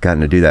yeah. I've gotten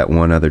to do that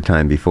one other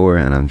time before,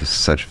 and I'm just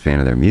such a fan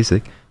of their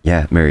music.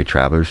 Yeah, Merry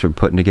Travelers were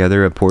putting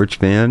together a porch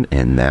band,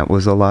 and that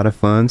was a lot of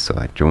fun, so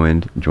I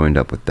joined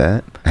up with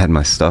that. I had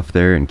my stuff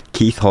there, and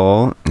Keith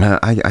Hall,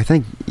 I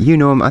think you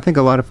know him. I think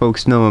a lot of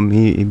folks know him.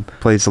 He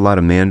plays a lot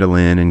of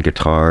mandolin and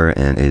guitar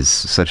and is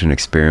such an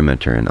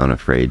experimenter and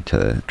unafraid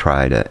to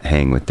try to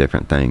hang with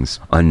different things,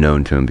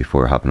 unknown to him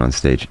before hopping on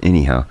stage.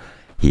 Anyhow,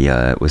 he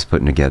was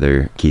putting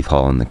together Keith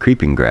Hall and the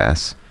Creeping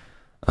Grass,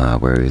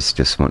 where he was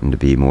just wanting to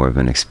be more of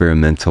an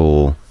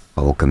experimental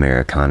folk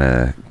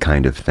Americana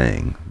kind of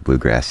thing,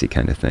 bluegrassy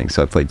kind of thing.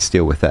 So I played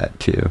steel with that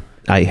too.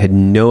 I had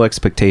no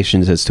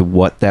expectations as to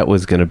what that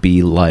was going to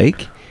be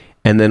like.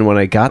 And then when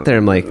I got there,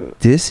 I'm like,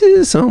 this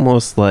is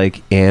almost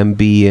like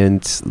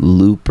ambient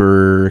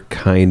looper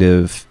kind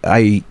of.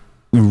 I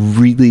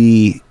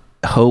really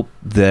hope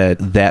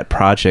that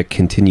project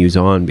continues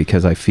on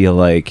because I feel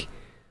like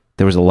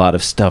there was a lot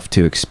of stuff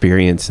to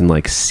experience and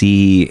like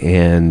see,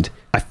 and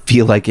I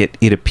feel like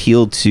it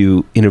appealed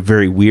to, in a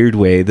very weird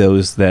way,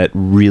 those that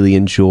really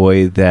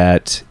enjoy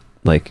that,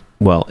 like,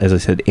 well, as I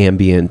said,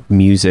 ambient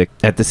music.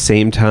 At the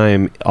same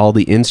time, all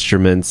the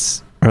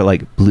instruments are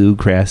like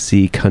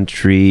bluegrassy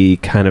country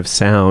kind of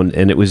sound,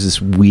 and it was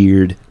this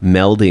weird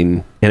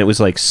melding, and it was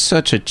like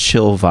such a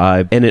chill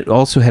vibe, and it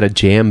also had a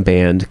jam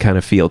band kind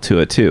of feel to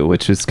it too,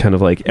 which is kind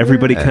of like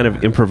everybody kind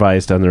of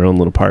improvised on their own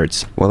little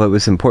parts. Well, it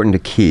was important to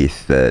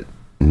Keith that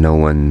no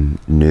one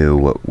knew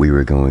what we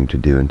were going to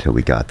do until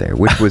we got there,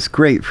 which was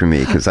great for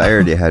me because I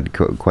already had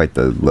quite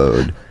the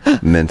load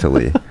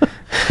mentally.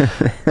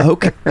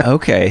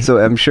 Okay. So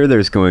I'm sure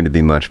there's going to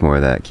be much more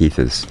of that. Keith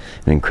is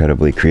an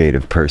incredibly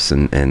creative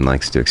person and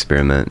likes to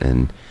experiment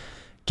and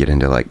get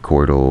into like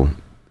chordal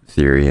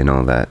theory and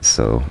all that.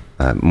 So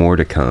more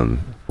to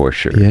come for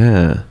sure.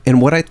 Yeah. And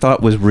what I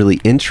thought was really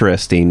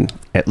interesting,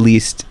 at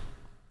least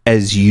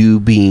as you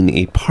being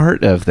a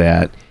part of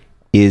that,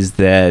 is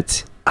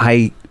that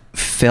I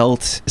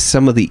felt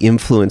some of the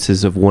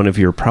influences of one of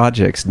your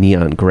projects,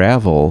 Neon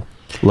Gravel,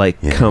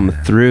 come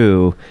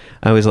through.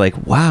 I was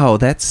like, wow,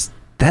 that's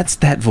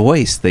that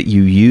voice that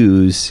you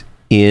use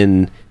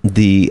in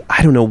the,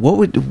 I don't know,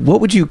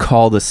 what would you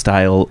call the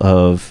style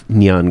of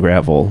Neon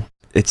Gravel?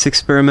 It's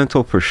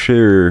experimental for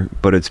sure,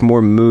 but it's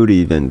more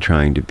moody than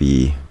trying to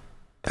be,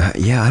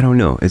 I don't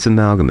know. It's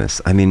amalgamous.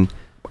 I mean,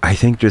 I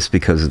think just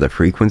because of the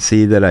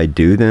frequency that I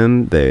do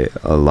them,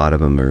 a lot of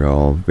them are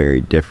all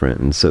very different.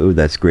 And so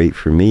that's great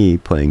for me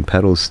playing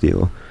pedal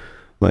steel,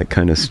 like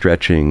kind of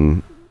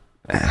stretching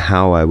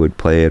how I would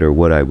play it or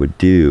what I would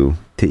do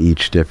to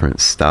each different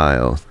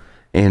style.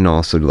 And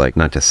also, like,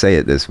 not to say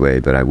it this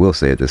way, but I will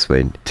say it this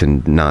way, to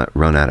not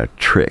run out of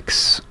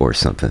tricks or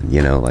something,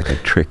 like a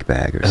trick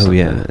bag or something.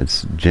 Oh, yeah.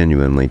 It's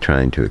genuinely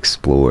trying to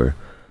explore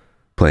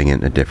playing it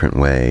in a different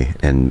way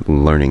and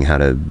learning how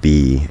to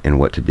be and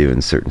what to do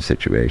in certain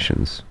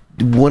situations.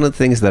 One of the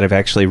things that I've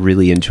actually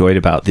really enjoyed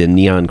about the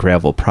Neon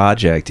Gravel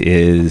project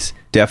is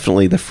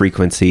definitely the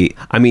frequency.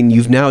 I mean,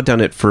 you've now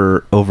done it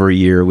for over a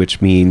year, which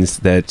means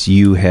that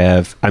you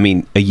have,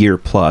 a year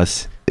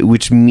plus,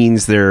 which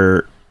means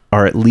there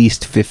are at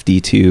least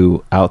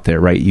 52 out there,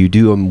 right? You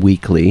do them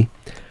weekly.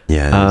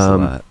 Yeah, that's a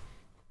lot.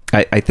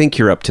 I think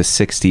you're up to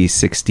 60,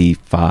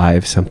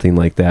 65, something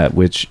like that,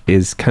 which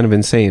is kind of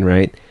insane,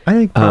 right? I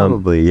think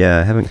probably,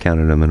 I haven't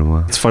counted them in a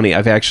while. It's funny,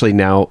 I've actually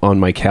now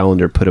on my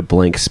calendar put a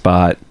blank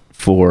spot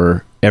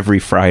for every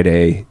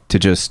Friday to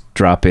just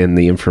drop in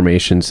the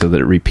information so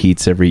that it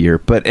repeats every year.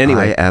 But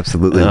anyway. I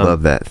absolutely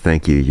love that.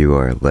 Thank you. You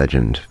are a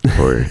legend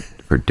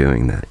for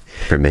doing that,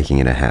 for making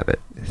it a habit.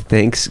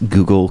 Thanks,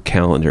 Google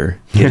Calendar.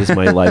 It is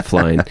my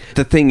lifeline.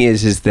 The thing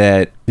is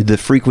that the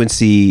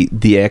frequency,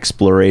 the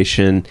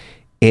exploration,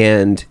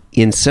 and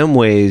in some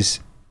ways,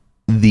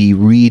 the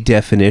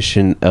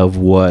redefinition of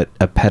what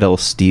a pedal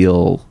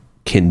steel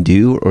can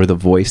do or the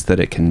voice that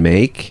it can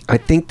make, I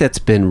think that's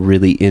been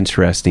really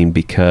interesting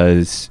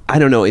because, I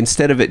don't know,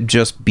 instead of it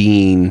just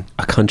being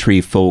a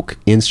country folk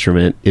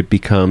instrument, it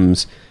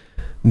becomes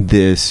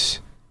this,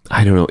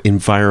 I don't know,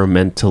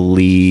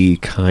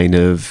 environmentally kind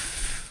of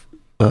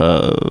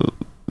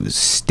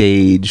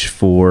stage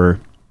for,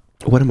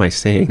 what am I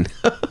saying?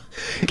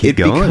 Keep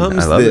going.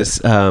 Becomes I love this,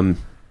 it.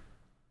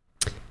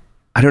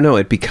 I don't know,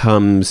 it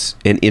becomes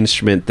an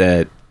instrument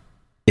that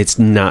it's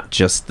not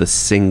just the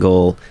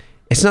single,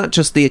 it's not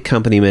just the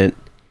accompaniment,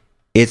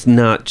 it's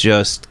not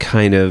just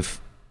kind of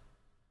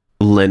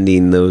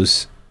lending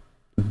those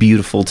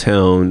beautiful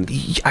tone.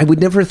 I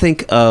would never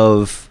think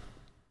of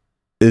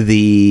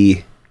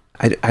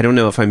I don't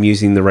know if I'm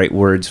using the right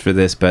words for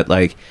this, but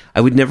like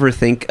I would never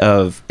think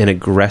of an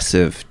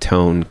aggressive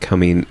tone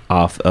coming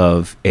off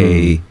of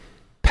a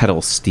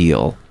pedal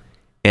steel.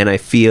 And I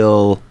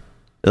feel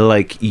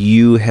like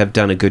you have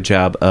done a good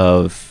job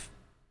of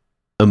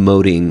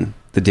emoting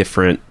the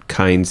different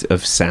kinds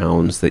of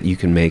sounds that you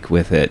can make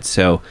with it.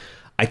 So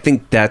I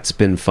think that's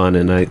been fun,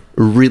 and I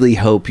really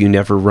hope you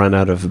never run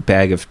out of a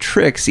bag of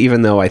tricks,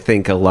 even though I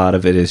think a lot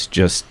of it is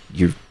just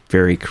you're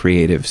very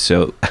creative.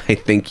 So I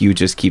think you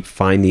just keep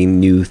finding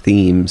new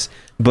themes.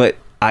 But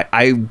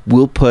I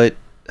will put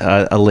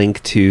a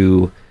link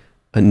to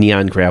a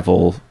Neon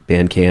Gravel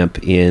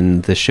Bandcamp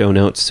in the show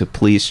notes, so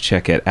please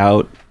check it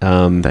out.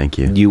 Thank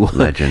you.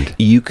 Legend.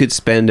 You could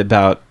spend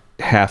about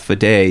half a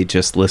day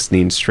just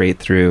listening straight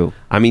through.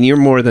 I mean, you're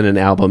more than an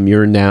album.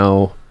 You're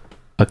now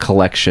a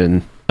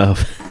collection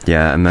of...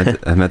 Yeah, I'm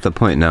at the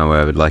point now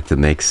where I would like to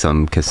make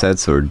some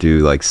cassettes or do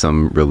like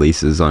some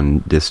releases on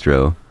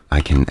distro. I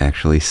can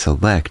actually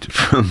select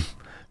from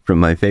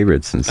my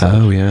favorites and stuff.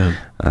 Oh, yeah.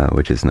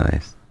 Which is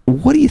nice.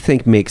 What do you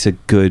think makes a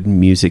good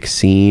music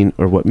scene,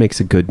 or what makes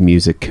a good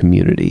music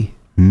community?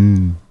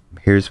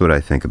 Here's what I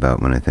think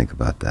about when I think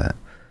about that.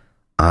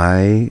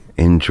 I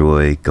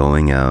enjoy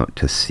going out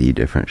to see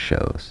different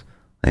shows.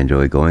 I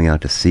enjoy going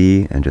out to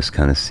see and just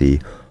kind of see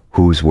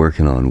who's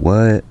working on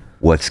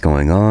what's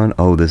going on.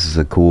 Oh, this is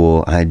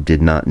I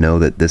did not know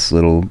that this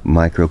little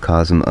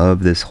microcosm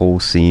of this whole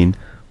scene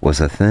was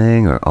a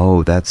thing, or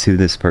oh, that's who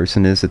this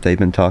person is that they've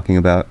been talking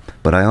about.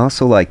 But I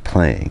also like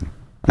playing.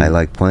 I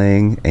like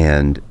playing,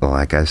 and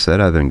like I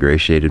said, I've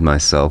ingratiated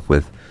myself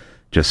with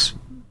just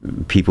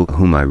people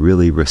whom I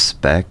really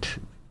respect,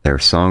 their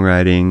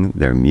songwriting,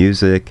 their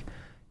music,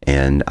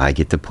 and I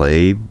get to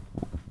play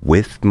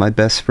with my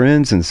best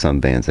friends in some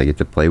bands. I get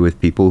to play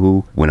with people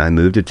who, when I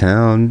moved to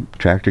town,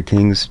 Tractor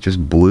Kings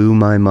just blew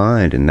my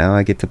mind, and now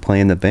I get to play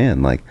in the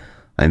band. Like,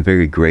 I'm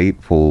very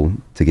grateful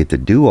to get to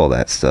do all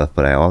that stuff,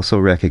 but I also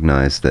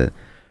recognize that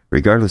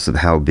regardless of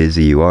how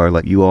busy you are,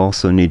 like, you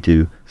also need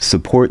to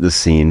support the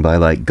scene by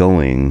like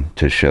going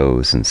to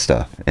shows and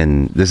stuff.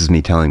 And this is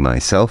me telling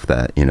myself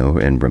that,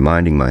 and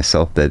reminding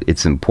myself that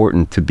it's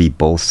important to be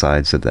both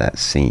sides of that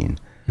scene.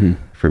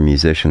 For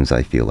musicians,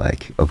 I feel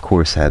like, of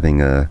course,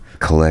 having a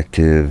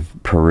collective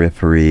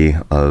periphery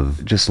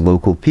of just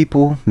local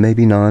people,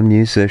 maybe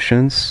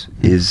non-musicians,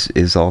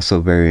 is also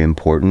very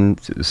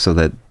important, so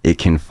that it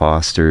can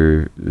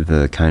foster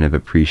the kind of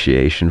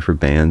appreciation for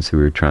bands who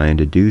are trying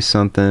to do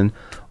something,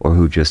 or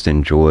who just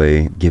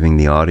enjoy giving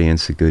the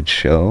audience a good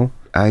show.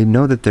 I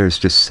know that there's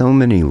just so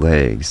many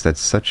legs.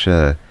 That's such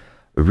a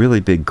really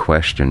big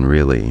question,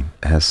 really.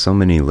 It has so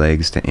many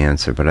legs to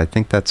answer, but I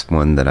think that's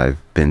one that I've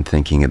been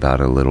thinking about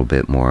a little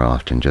bit more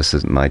often, just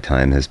as my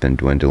time has been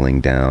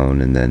dwindling down,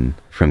 and then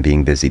from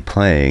being busy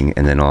playing,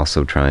 and then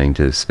also trying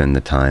to spend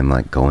the time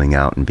like going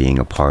out and being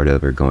a part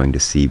of, or going to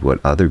see what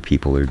other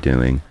people are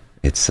doing.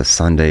 It's a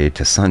Sunday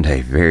to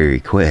Sunday very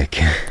quick.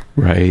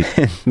 Right.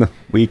 And the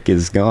week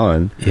is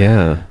gone.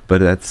 Yeah. But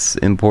that's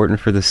important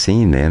for the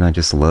scene, man. I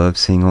just love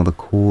seeing all the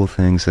cool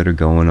things that are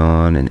going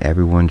on, and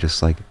everyone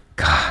just like,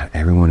 God,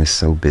 everyone is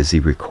so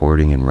busy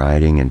recording and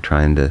writing and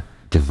trying to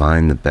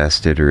divine the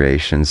best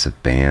iterations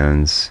of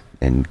bands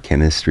and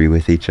chemistry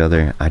with each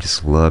other. I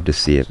just love to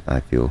see it.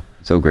 I feel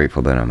so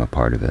grateful that I'm a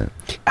part of it.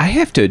 I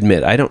have to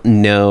admit, I don't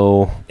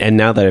know, and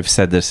now that I've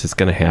said this, it's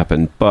going to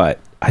happen, but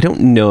I don't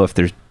know if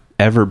there's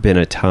ever been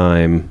a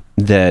time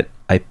that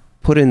I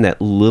put in that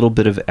little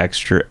bit of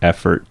extra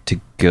effort to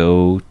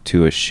go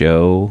to a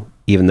show,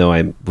 even though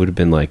I would have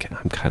been like,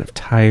 I'm kind of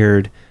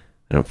tired,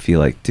 I don't feel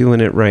like doing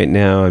it right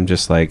now. I'm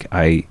just like,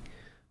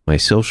 my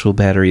social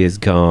battery is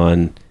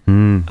gone.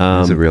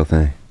 It's a real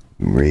thing.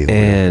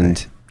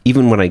 And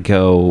even when I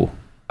go,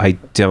 I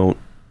don't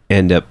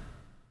end up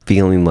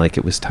feeling like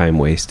it was time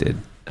wasted.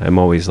 I'm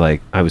always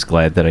like, I was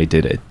glad that I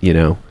did it,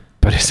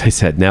 But as I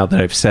said, now that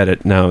I've said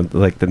it, now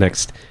like the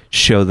next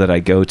show that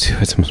I go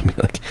to, it's going to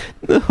be like,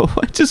 no,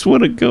 I just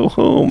want to go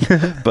home.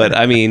 But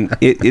I mean,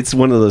 it's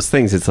one of those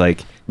things. It's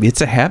like,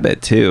 it's a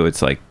habit too.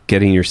 It's like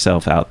getting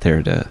yourself out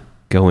there to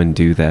go and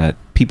do that.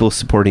 People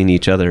supporting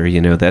each other,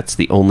 that's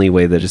the only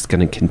way that it's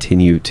going to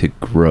continue to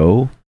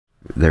grow.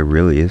 There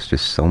really is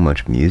just so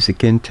much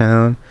music in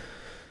town.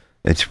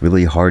 It's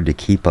really hard to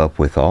keep up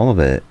with all of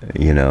it,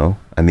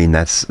 I mean,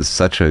 that's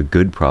such a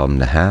good problem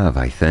to have,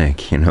 I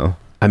think,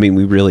 I mean,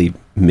 we really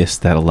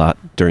missed that a lot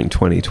during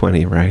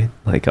 2020, right?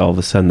 Like all of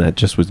a sudden that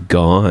just was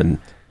gone.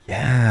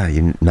 Yeah,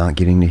 you're not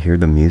getting to hear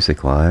the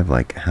music live.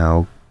 Like,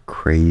 how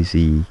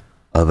crazy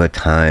of a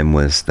time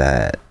was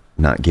that?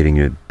 Not getting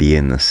to be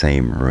in the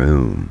same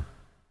room,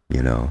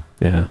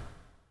 Yeah.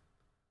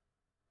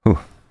 Whew,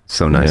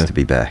 so nice to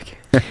be back.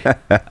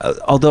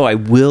 Although I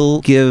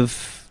will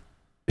give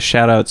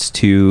shout outs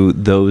to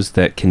those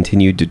that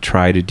continued to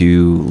try to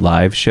do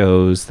live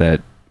shows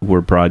that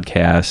were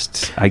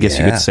broadcast. I guess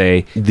you could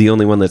say the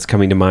only one that's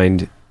coming to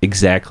mind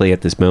exactly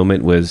at this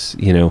moment was,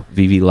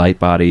 Vivi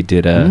Lightbody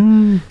did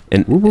a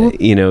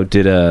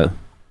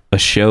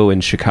show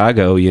in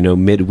Chicago,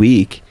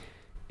 midweek,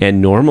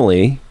 and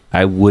normally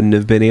I wouldn't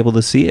have been able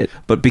to see it,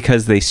 but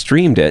because they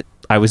streamed it,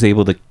 I was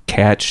able to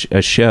catch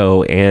a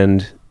show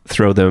and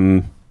throw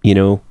them,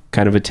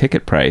 kind of a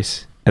ticket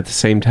price at the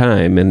same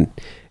time. And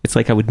it's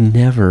like I would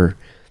never.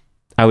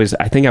 I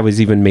think I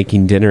was even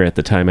making dinner at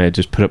the time. I had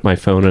just put up my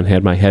phone and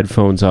had my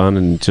headphones on,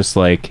 and just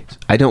like,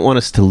 I don't want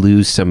us to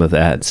lose some of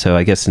that. So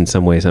I guess in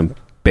some ways I'm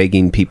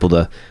begging people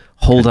to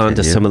hold on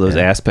to some of those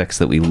aspects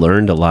that we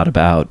learned a lot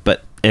about.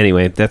 But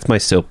anyway, that's my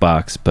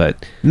soapbox.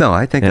 But no,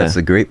 I think that's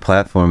a great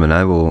platform, and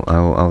I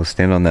will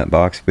stand on that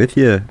box with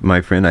you, my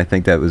friend. I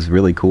think that was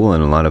really cool,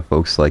 and a lot of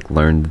folks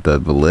learned the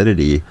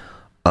validity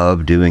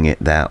of doing it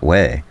that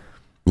way.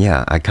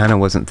 Yeah, I kind of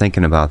wasn't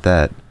thinking about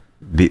that.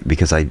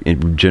 Because I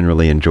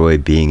generally enjoy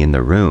being in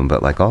the room,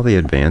 but all the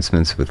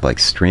advancements with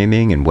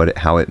streaming and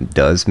how it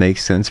does make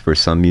sense for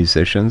some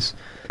musicians,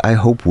 I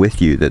hope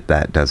with you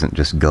that doesn't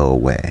just go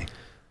away.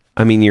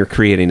 I mean, you're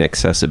creating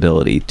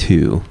accessibility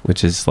too,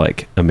 which is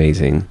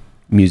amazing.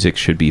 Music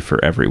should be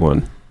for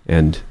everyone,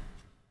 and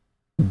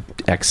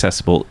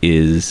accessible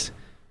is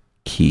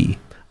key.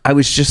 I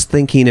was just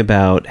thinking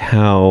about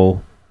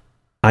how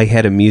I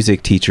had a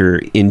music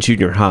teacher in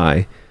junior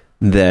high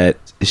that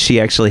she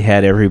actually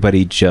had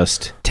everybody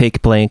just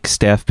take blank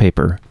staff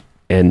paper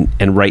and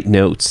write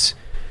notes,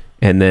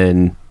 and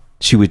then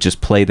she would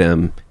just play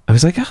them. I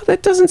was like, oh,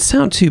 that doesn't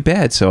sound too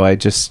bad. So I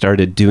just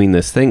started doing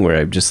this thing where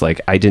I'm just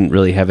I didn't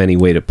really have any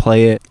way to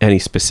play it, any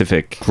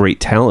specific great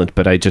talent,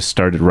 but I just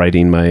started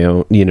writing my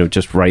own,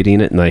 just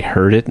writing it, and I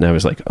heard it, and I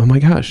was like, oh my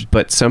gosh.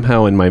 But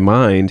somehow in my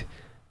mind,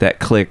 that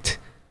clicked,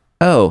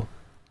 oh,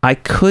 I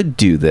could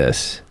do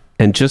this.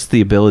 And just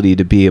the ability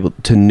to be able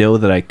to know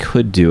that I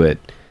could do it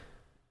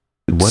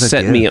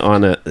set me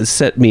on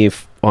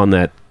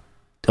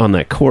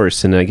that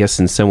course. And I guess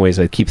in some ways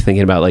I keep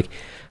thinking about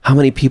how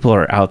many people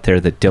are out there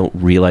that don't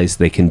realize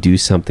they can do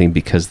something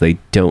because they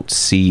don't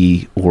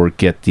see or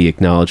get the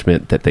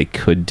acknowledgement that they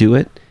could do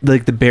it. The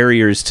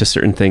barriers to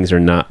certain things are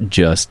not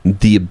just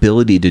the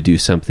ability to do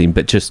something,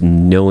 but just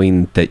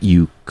knowing that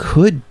you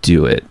could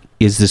do it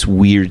is this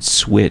weird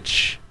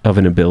switch of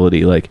an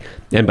ability.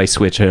 And by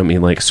switch I don't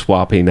mean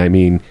swapping, I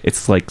mean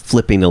it's like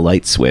flipping a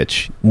light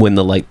switch when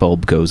the light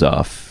bulb goes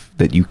off,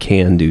 that you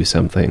can do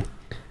something.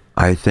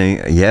 I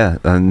think,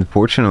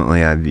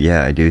 unfortunately,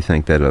 I do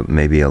think that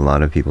maybe a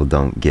lot of people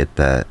don't get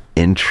that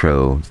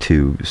intro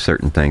to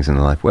certain things in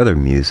their life, whether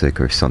music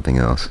or something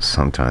else.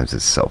 Sometimes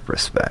it's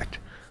self-respect,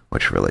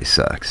 which really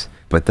sucks.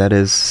 But that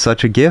is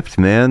such a gift,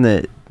 man,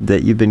 that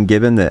you've been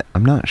given, that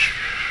I'm not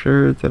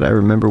sure that I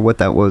remember what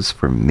that was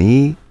for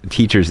me.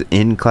 Teachers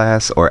in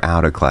class or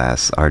out of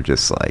class are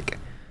just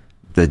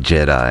the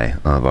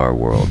Jedi of our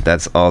world.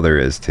 That's all there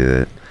is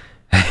to it.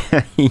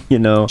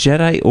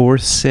 Jedi or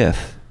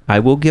Sith, I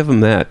will give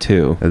them that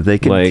too. They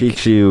can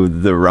teach you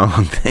the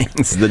wrong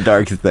things, the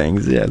dark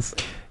things. Yes.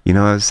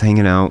 I was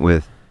hanging out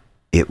with,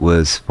 it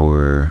was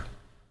for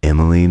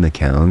Emily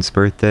McCown's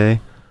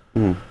birthday.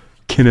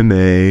 Kenna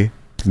May,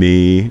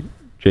 me,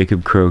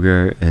 Jacob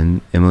Kroger,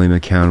 and Emily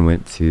McCown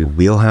went to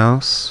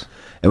Wheelhouse,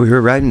 and we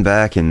were riding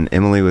back, and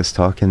Emily was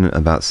talking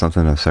about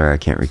something. I'm sorry, I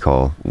can't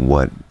recall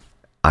what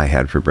I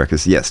had for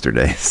breakfast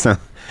yesterday. So,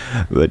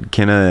 but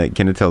Kenna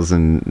tells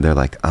them, they're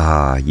like,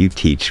 you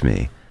teach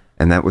me.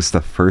 And that was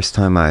the first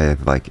time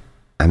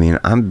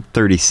I'm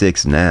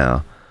 36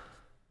 now.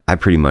 I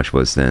pretty much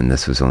was then.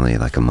 This was only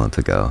a month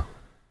ago.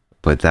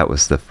 But that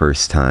was the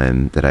first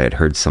time that I had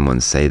heard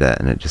someone say that,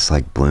 and it just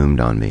bloomed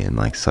on me in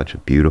such a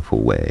beautiful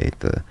way.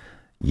 The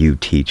you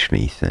teach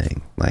me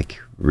thing,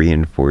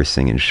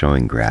 reinforcing and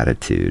showing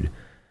gratitude.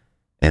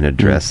 And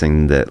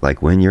addressing that,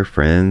 when your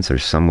friends or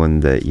someone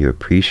that you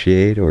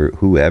appreciate or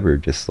whoever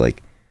just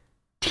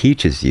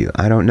teaches you.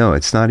 I don't know.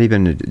 It's not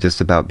even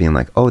just about being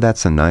oh,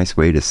 that's a nice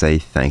way to say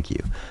thank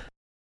you.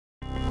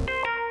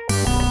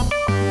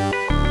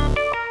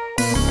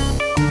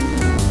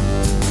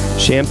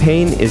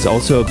 Champaign is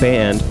Also a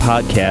Band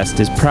podcast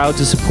is proud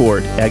to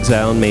support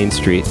Exile on Main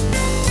Street.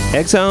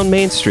 Exile on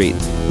Main Street,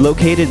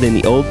 located in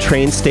the old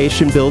train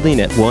station building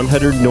at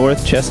 100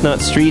 North Chestnut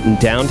Street in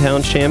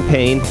downtown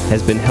Champaign,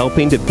 has been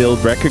helping to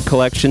build record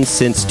collections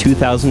since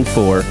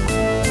 2004.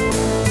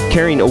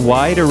 Carrying a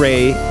wide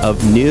array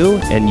of new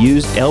and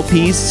used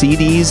LPs,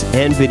 CDs,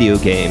 and video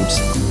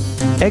games.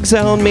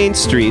 Exile on Main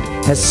Street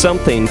has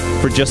something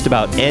for just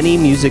about any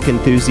music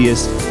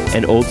enthusiast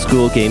and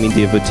old-school gaming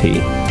devotee.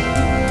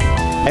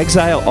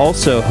 Exile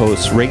also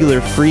hosts regular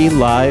free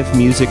live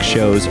music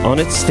shows on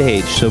its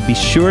stage, so be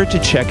sure to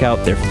check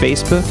out their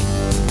Facebook,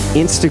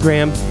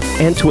 Instagram,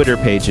 and Twitter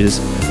pages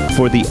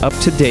for the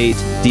up-to-date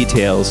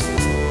details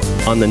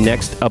on the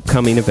next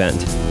upcoming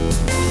event.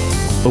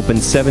 Open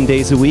 7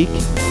 days a week,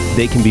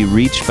 they can be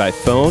reached by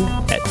phone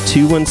at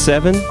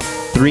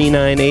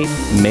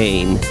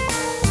 217-398-MAIN.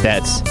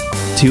 That's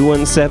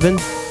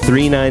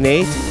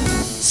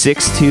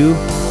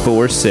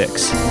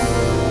 217-398-6246.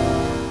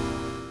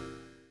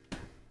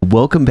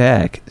 Welcome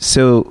back.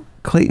 So,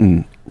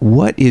 Clayton,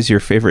 what is your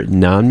favorite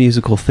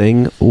non-musical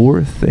thing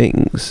or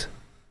things?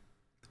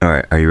 All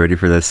right, are you ready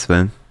for this,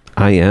 Sven?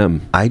 I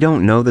am. I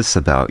don't know this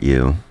about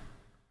you.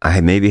 I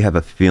maybe have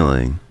a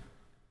feeling,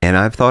 and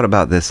I've thought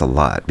about this a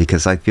lot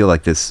because I feel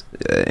like this,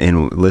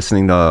 in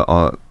listening to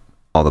all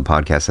the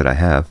podcasts that I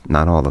have,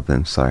 not all of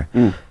them, sorry.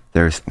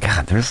 There's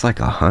like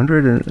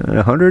 100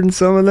 and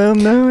some of them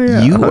now.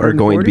 Yeah, you are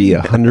going to be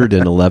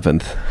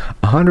 111th.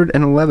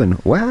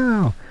 111.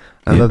 Wow.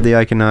 I love the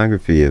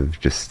iconography of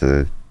just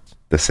the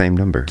same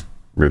number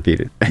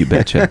repeated. You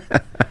betcha.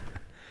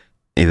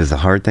 It was a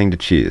hard thing to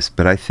choose,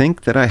 but I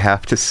think that I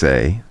have to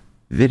say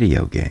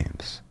video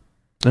games.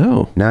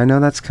 Oh. Now, I know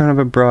that's kind of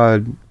a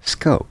broad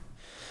scope.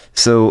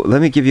 So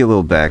let me give you a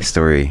little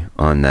backstory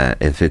on that,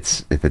 if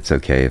it's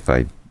okay if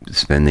I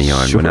spin the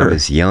yarn. Sure. When I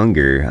was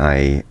younger,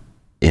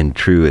 in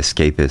true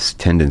escapist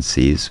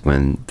tendencies,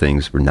 when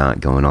things were not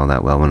going all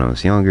that well when I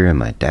was younger, and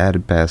my dad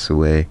had passed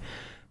away,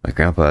 my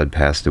grandpa had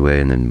passed away,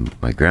 and then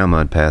my grandma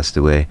had passed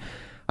away,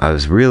 I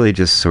was really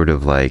just sort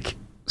of like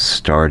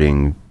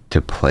starting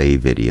to play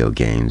video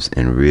games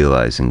and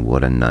realizing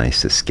what a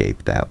nice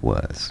escape that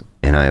was.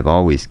 And I have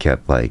always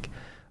kept like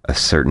a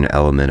certain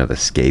element of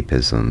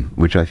escapism,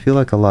 which I feel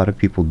like a lot of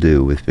people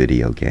do with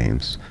video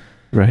games.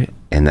 Right.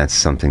 And that's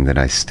something that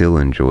I still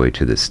enjoy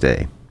to this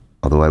day.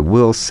 Although I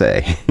will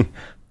say,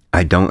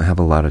 I don't have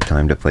a lot of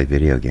time to play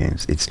video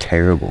games. It's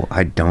terrible.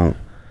 I'll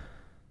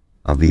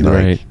be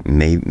like,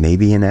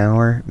 maybe an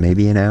hour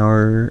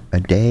a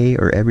day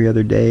or every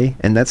other day.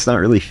 And that's not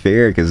really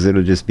fair because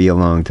it'll just be a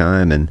long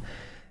time. And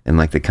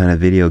like the kind of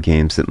video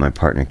games that my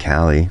partner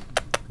Callie,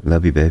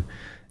 love you babe,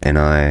 and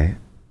I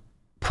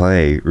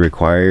play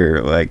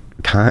require like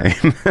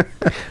time.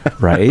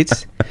 Right.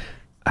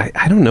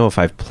 I don't know if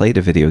I've played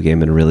a video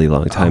game in a really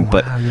long time,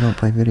 but you don't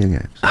play video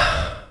games.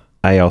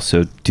 I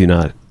also do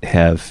not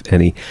have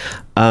any.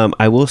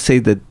 I will say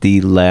that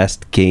the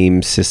last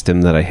game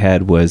system that I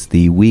had was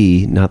the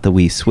Wii, not the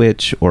Wii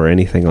Switch or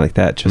anything like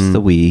that, just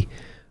the Wii.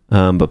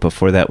 But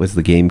before that was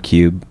the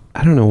GameCube.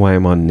 I don't know why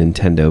I'm on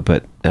Nintendo,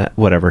 but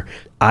whatever.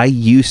 I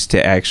used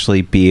to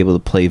actually be able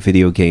to play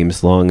video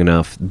games long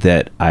enough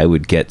that I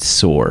would get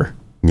sore.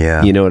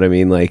 Yeah. You know what I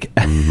mean? Like,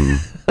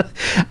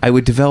 I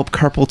would develop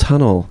carpal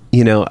tunnel.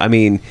 You know, I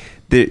mean,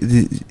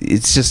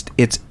 it's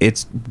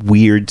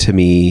weird to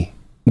me.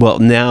 Well,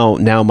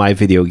 now my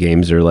video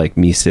games are like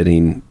me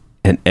sitting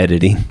and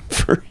editing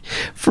for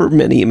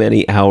many,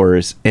 many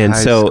hours. And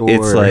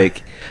it's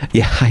like,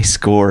 yeah, high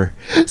score.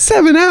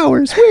 7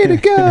 hours. Way to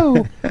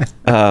go.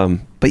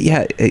 But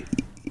yeah,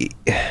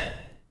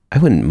 I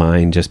wouldn't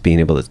mind just being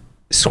able to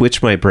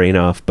switch my brain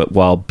off, but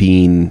while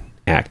being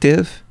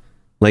active,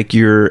 like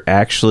you're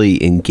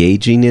actually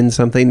engaging in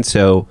something.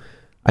 So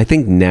I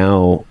think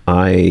now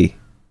I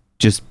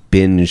just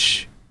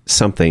binge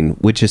something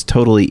which is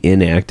totally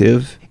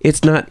inactive.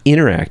 It's not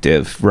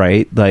interactive,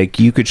 right? Like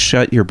you could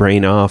shut your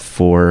brain off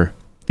for,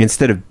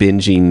 instead of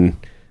binging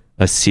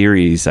a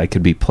series, I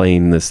could be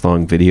playing this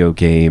long video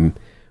game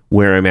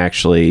where I'm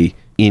actually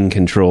in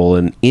control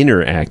and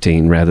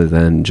interacting rather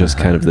than just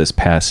kind of this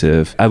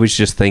passive. I was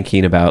just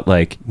thinking about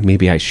like,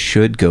 maybe I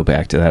should go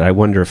back to that. I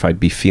wonder if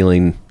I'd be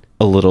feeling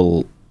a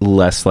little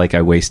less like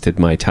I wasted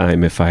my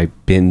time if I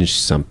binged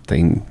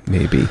something,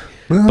 maybe.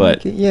 Well,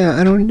 but yeah,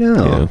 I don't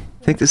know. Yeah.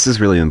 I think this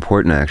is really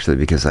important actually,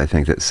 because I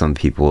think that some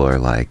people are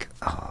like,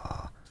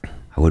 oh,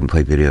 I wouldn't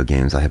play video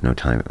games. I have no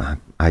time.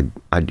 I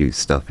do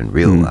stuff in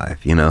real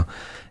life, you know,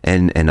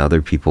 and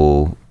other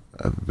people,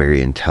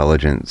 very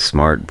intelligent,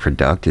 smart,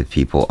 productive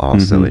people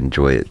also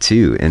enjoy it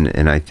too.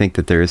 And I think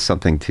that there is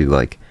something to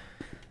like,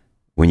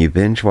 when you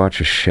binge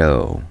watch a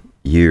show,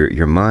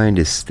 your mind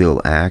is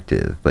still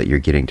active, but you're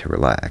getting to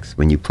relax.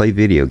 When you play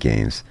video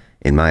games,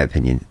 in my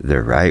opinion,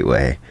 the right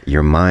way,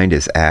 your mind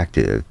is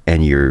active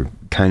and you're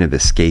kind of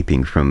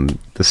escaping from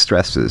the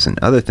stresses and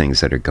other things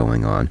that are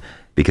going on,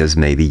 because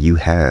maybe you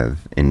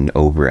have an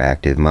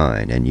overactive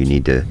mind and you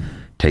need to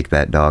take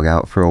that dog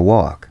out for a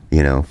walk,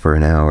 you know, for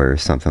an hour or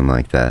something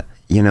like that.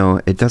 You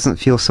know, it doesn't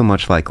feel so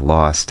much like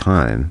lost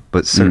time,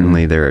 but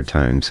certainly there are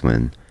times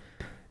when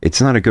it's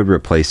not a good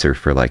replacer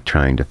for like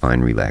trying to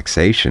find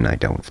relaxation, I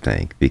don't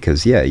think,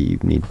 because yeah, you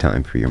need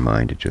time for your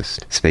mind to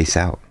just space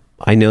out.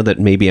 I know that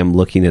maybe I'm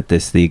looking at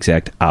this the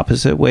exact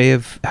opposite way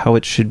of how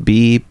it should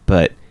be,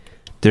 but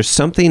there's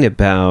something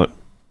about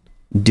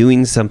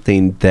doing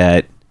something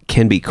that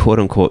can be quote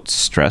unquote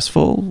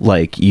stressful.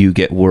 Like you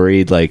get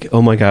worried, like,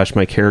 oh my gosh,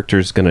 my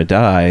character's going to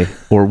die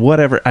or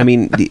whatever. I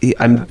mean,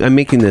 I'm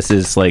making this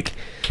as like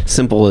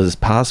simple as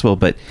possible,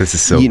 but this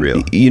is so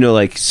real. You know,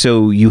 like,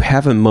 so you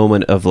have a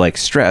moment of like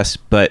stress,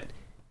 but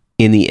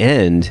in the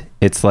end,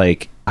 it's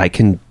like, I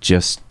can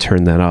just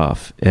turn that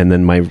off. And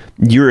then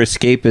your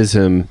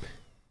escapism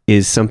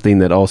is something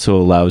that also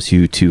allows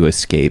you to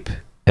escape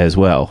as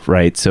well,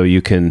 right? So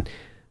you can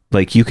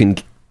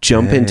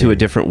jump into a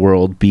different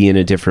world, be in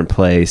a different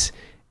place.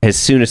 As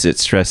soon as it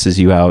stresses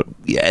you out,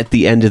 at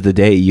the end of the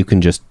day, you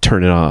can just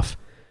turn it off.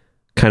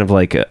 kind of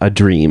like a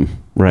dream,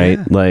 right?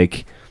 Yeah.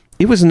 Like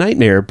it was a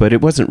nightmare, but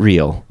it wasn't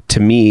real. To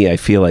me, I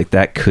feel like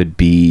that could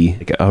be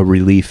like a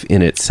relief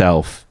in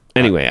itself.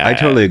 Anyway, I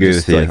totally agree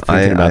with you. Like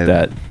thinking about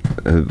that.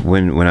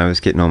 When I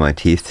was getting all my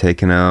teeth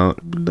taken out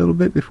a little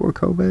bit before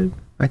COVID,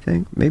 I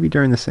think maybe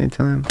during the same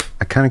time,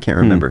 I kind of can't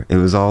remember. It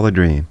was all a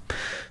dream.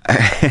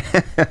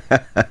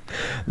 The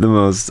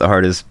most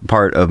hardest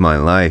part of my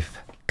life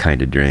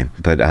kind of dream.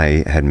 But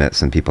I had met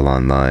some people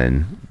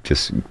online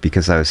just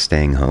because I was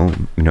staying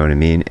home. You know what I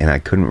mean? And I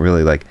couldn't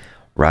really like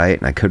write,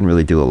 and I couldn't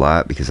really do a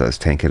lot because I was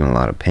taking a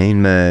lot of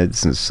pain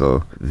meds. And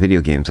so video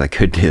games I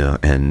could do,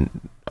 and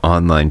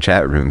online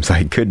chat rooms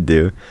I could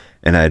do.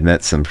 And I had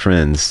met some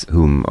friends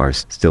whom are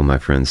still my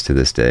friends to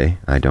this day.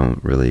 I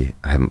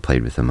haven't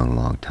played with them in a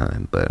long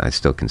time, but I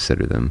still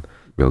consider them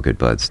real good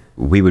buds.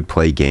 We would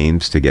play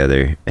games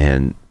together,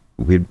 and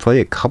we'd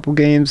play a couple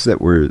games that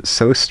were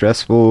so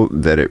stressful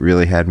that it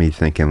really had me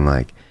thinking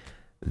like,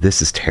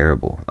 this is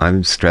terrible.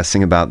 I'm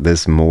stressing about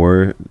this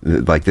more.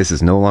 Like, this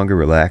is no longer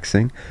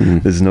relaxing.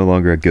 This is no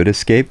longer a good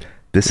escape.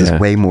 This is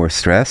way more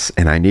stress,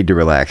 and I need to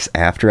relax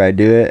after I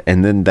do it.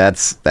 And then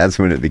that's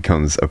when it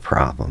becomes a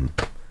problem.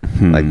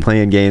 Like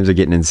playing games or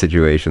getting in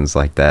situations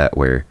like that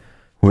where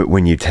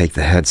when you take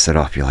the headset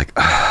off, you're like,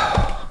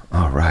 oh,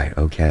 all right,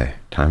 okay,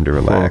 time to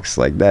relax.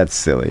 Like, that's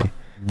silly.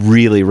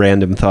 Really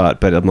random thought,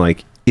 but I'm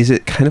like, is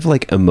it kind of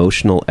like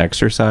emotional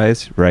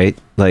exercise, right?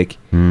 Like,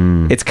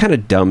 it's kind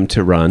of dumb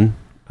to run.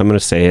 I'm going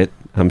to say it.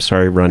 I'm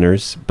sorry,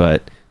 runners,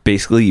 but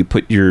basically you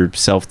put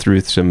yourself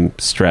through some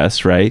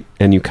stress, right?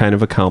 And you kind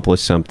of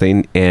accomplish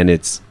something, and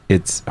it's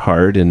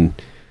hard, and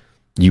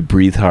you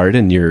breathe hard,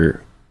 and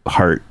your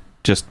heart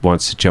just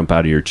wants to jump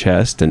out of your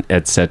chest, and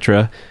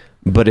etc.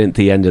 But at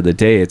the end of the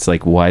day, it's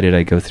like, why did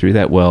I go through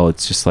that? Well,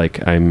 it's just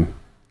like I'm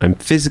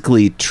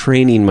physically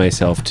training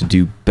myself to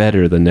do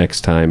better the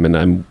next time, and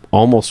I'm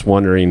almost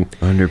wondering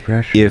under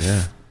pressure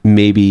if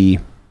maybe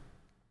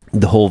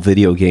the whole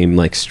video game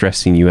like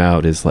stressing you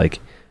out is like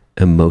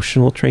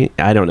emotional training.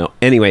 I don't know.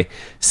 Anyway,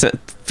 so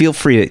feel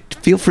free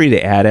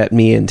to add at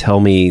me and tell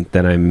me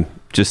that I'm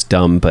just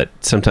dumb, but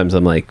sometimes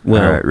I'm like,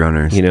 well, all right,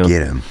 runners, you know,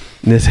 get him.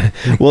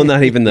 Well,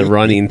 not even the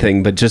running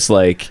thing, but just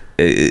like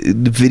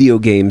video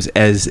games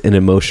as an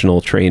emotional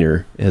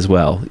trainer as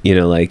well, you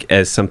know, like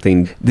as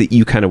something that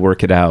you kind of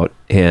work it out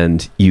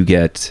and you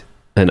get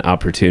an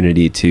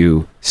opportunity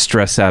to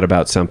stress out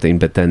about something,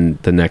 but then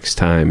the next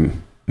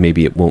time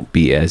maybe it won't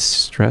be as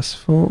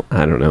stressful.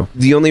 I don't know.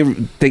 The only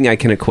thing I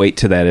can equate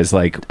to that is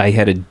like I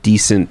had a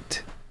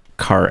decent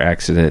car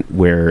accident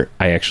where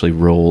I actually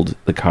rolled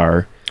the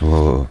car.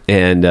 Whoa.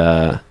 And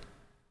I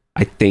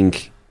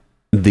think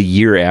the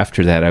year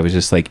after that, I was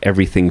just like,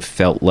 everything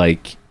felt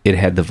like it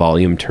had the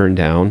volume turned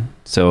down.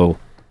 So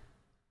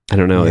I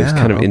don't know. It was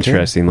kind of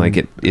interesting. Like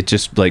it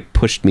just like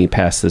pushed me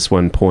past this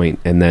one point.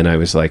 And then I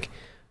was like,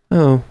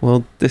 oh,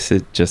 well,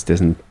 just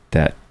isn't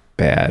that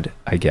bad,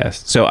 I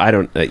guess. So I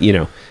don't, you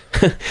know,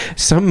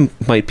 some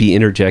might be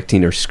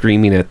interjecting or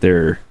screaming at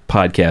their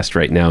podcast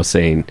right now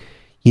saying,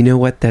 you know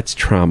what? That's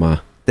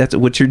trauma. That's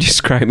what you're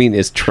describing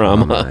is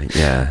trauma.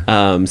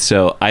 Yeah.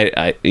 So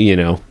I you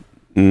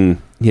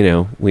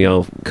know, we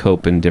all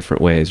cope in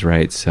different ways,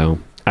 right? So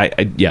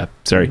yeah,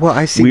 sorry. Well,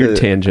 I see weird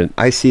tangent.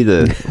 I see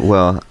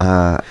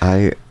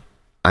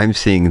I'm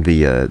seeing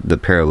the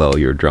parallel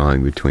you're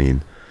drawing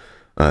between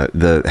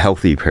the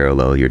healthy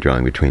parallel you're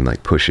drawing between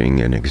like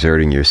pushing and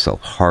exerting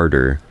yourself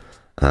harder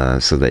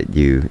so that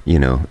you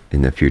know,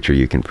 in the future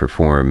you can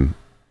perform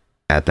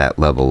at that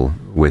level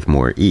with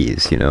more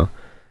ease, you know?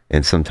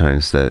 And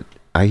sometimes that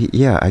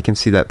I can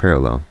see that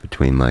parallel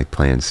between like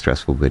playing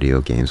stressful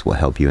video games will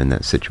help you in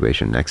that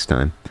situation next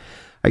time.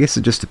 I guess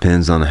it just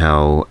depends on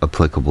how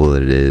applicable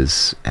it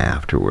is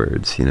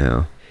afterwards, you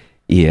know?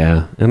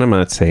 Yeah. And I'm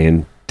not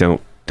saying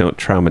don't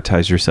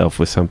traumatize yourself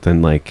with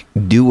something. Like,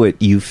 do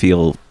what you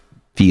feels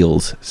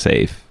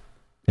safe.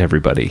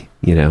 Everybody,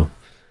 you know?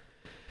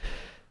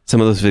 Some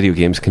of those video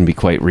games can be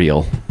quite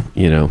real,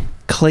 you know?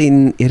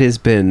 Clayton, it has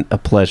been a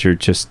pleasure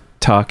just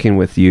talking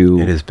with you.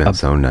 It has been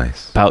so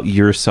nice. About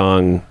your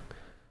song,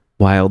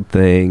 Wild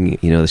Thing,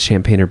 you know, the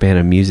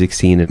Champaign-Urbana music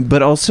scene,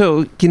 but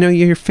also, you know,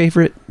 your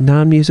favorite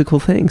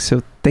non-musical things.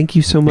 So thank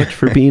you so much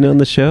for being on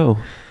the show.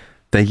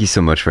 Thank you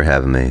so much for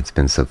having me. It's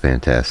been so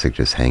fantastic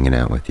just hanging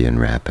out with you and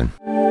rapping.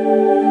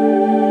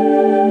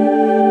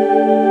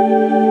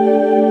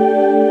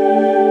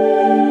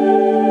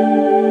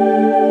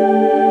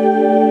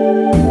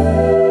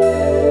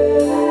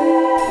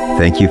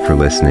 Thank you for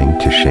listening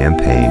to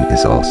Champaign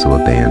is Also a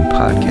Band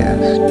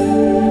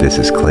podcast. This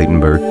is Clayton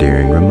Burke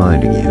Deering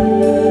reminding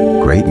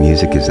you, great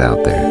music is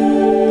out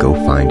there. Go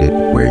find it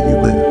where you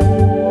live.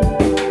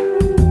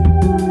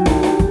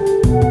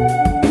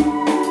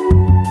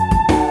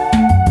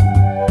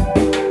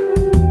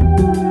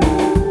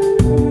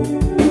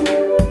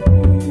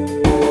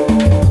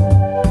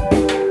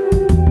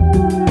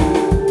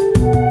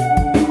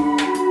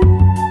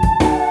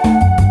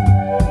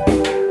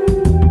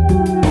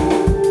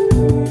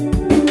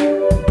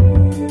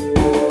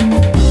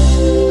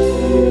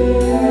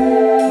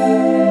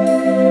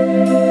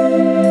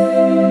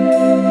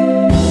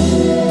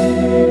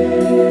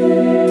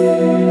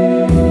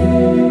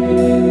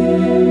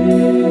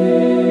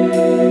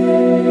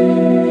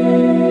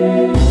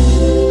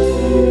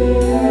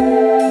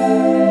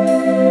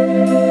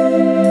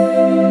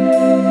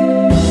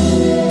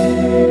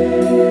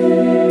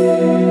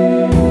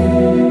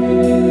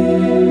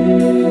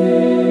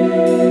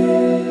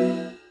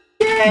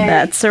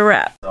 that's a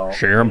wrap.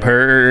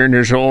 Champagne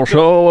is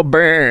also a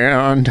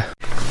band.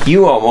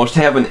 You almost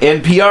have an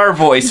NPR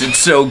voice. It's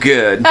so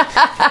good.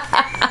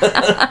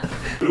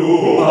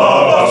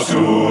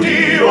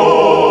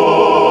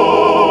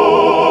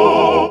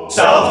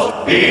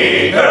 South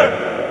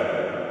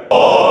Peter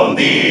on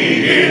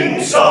the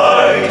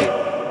inside.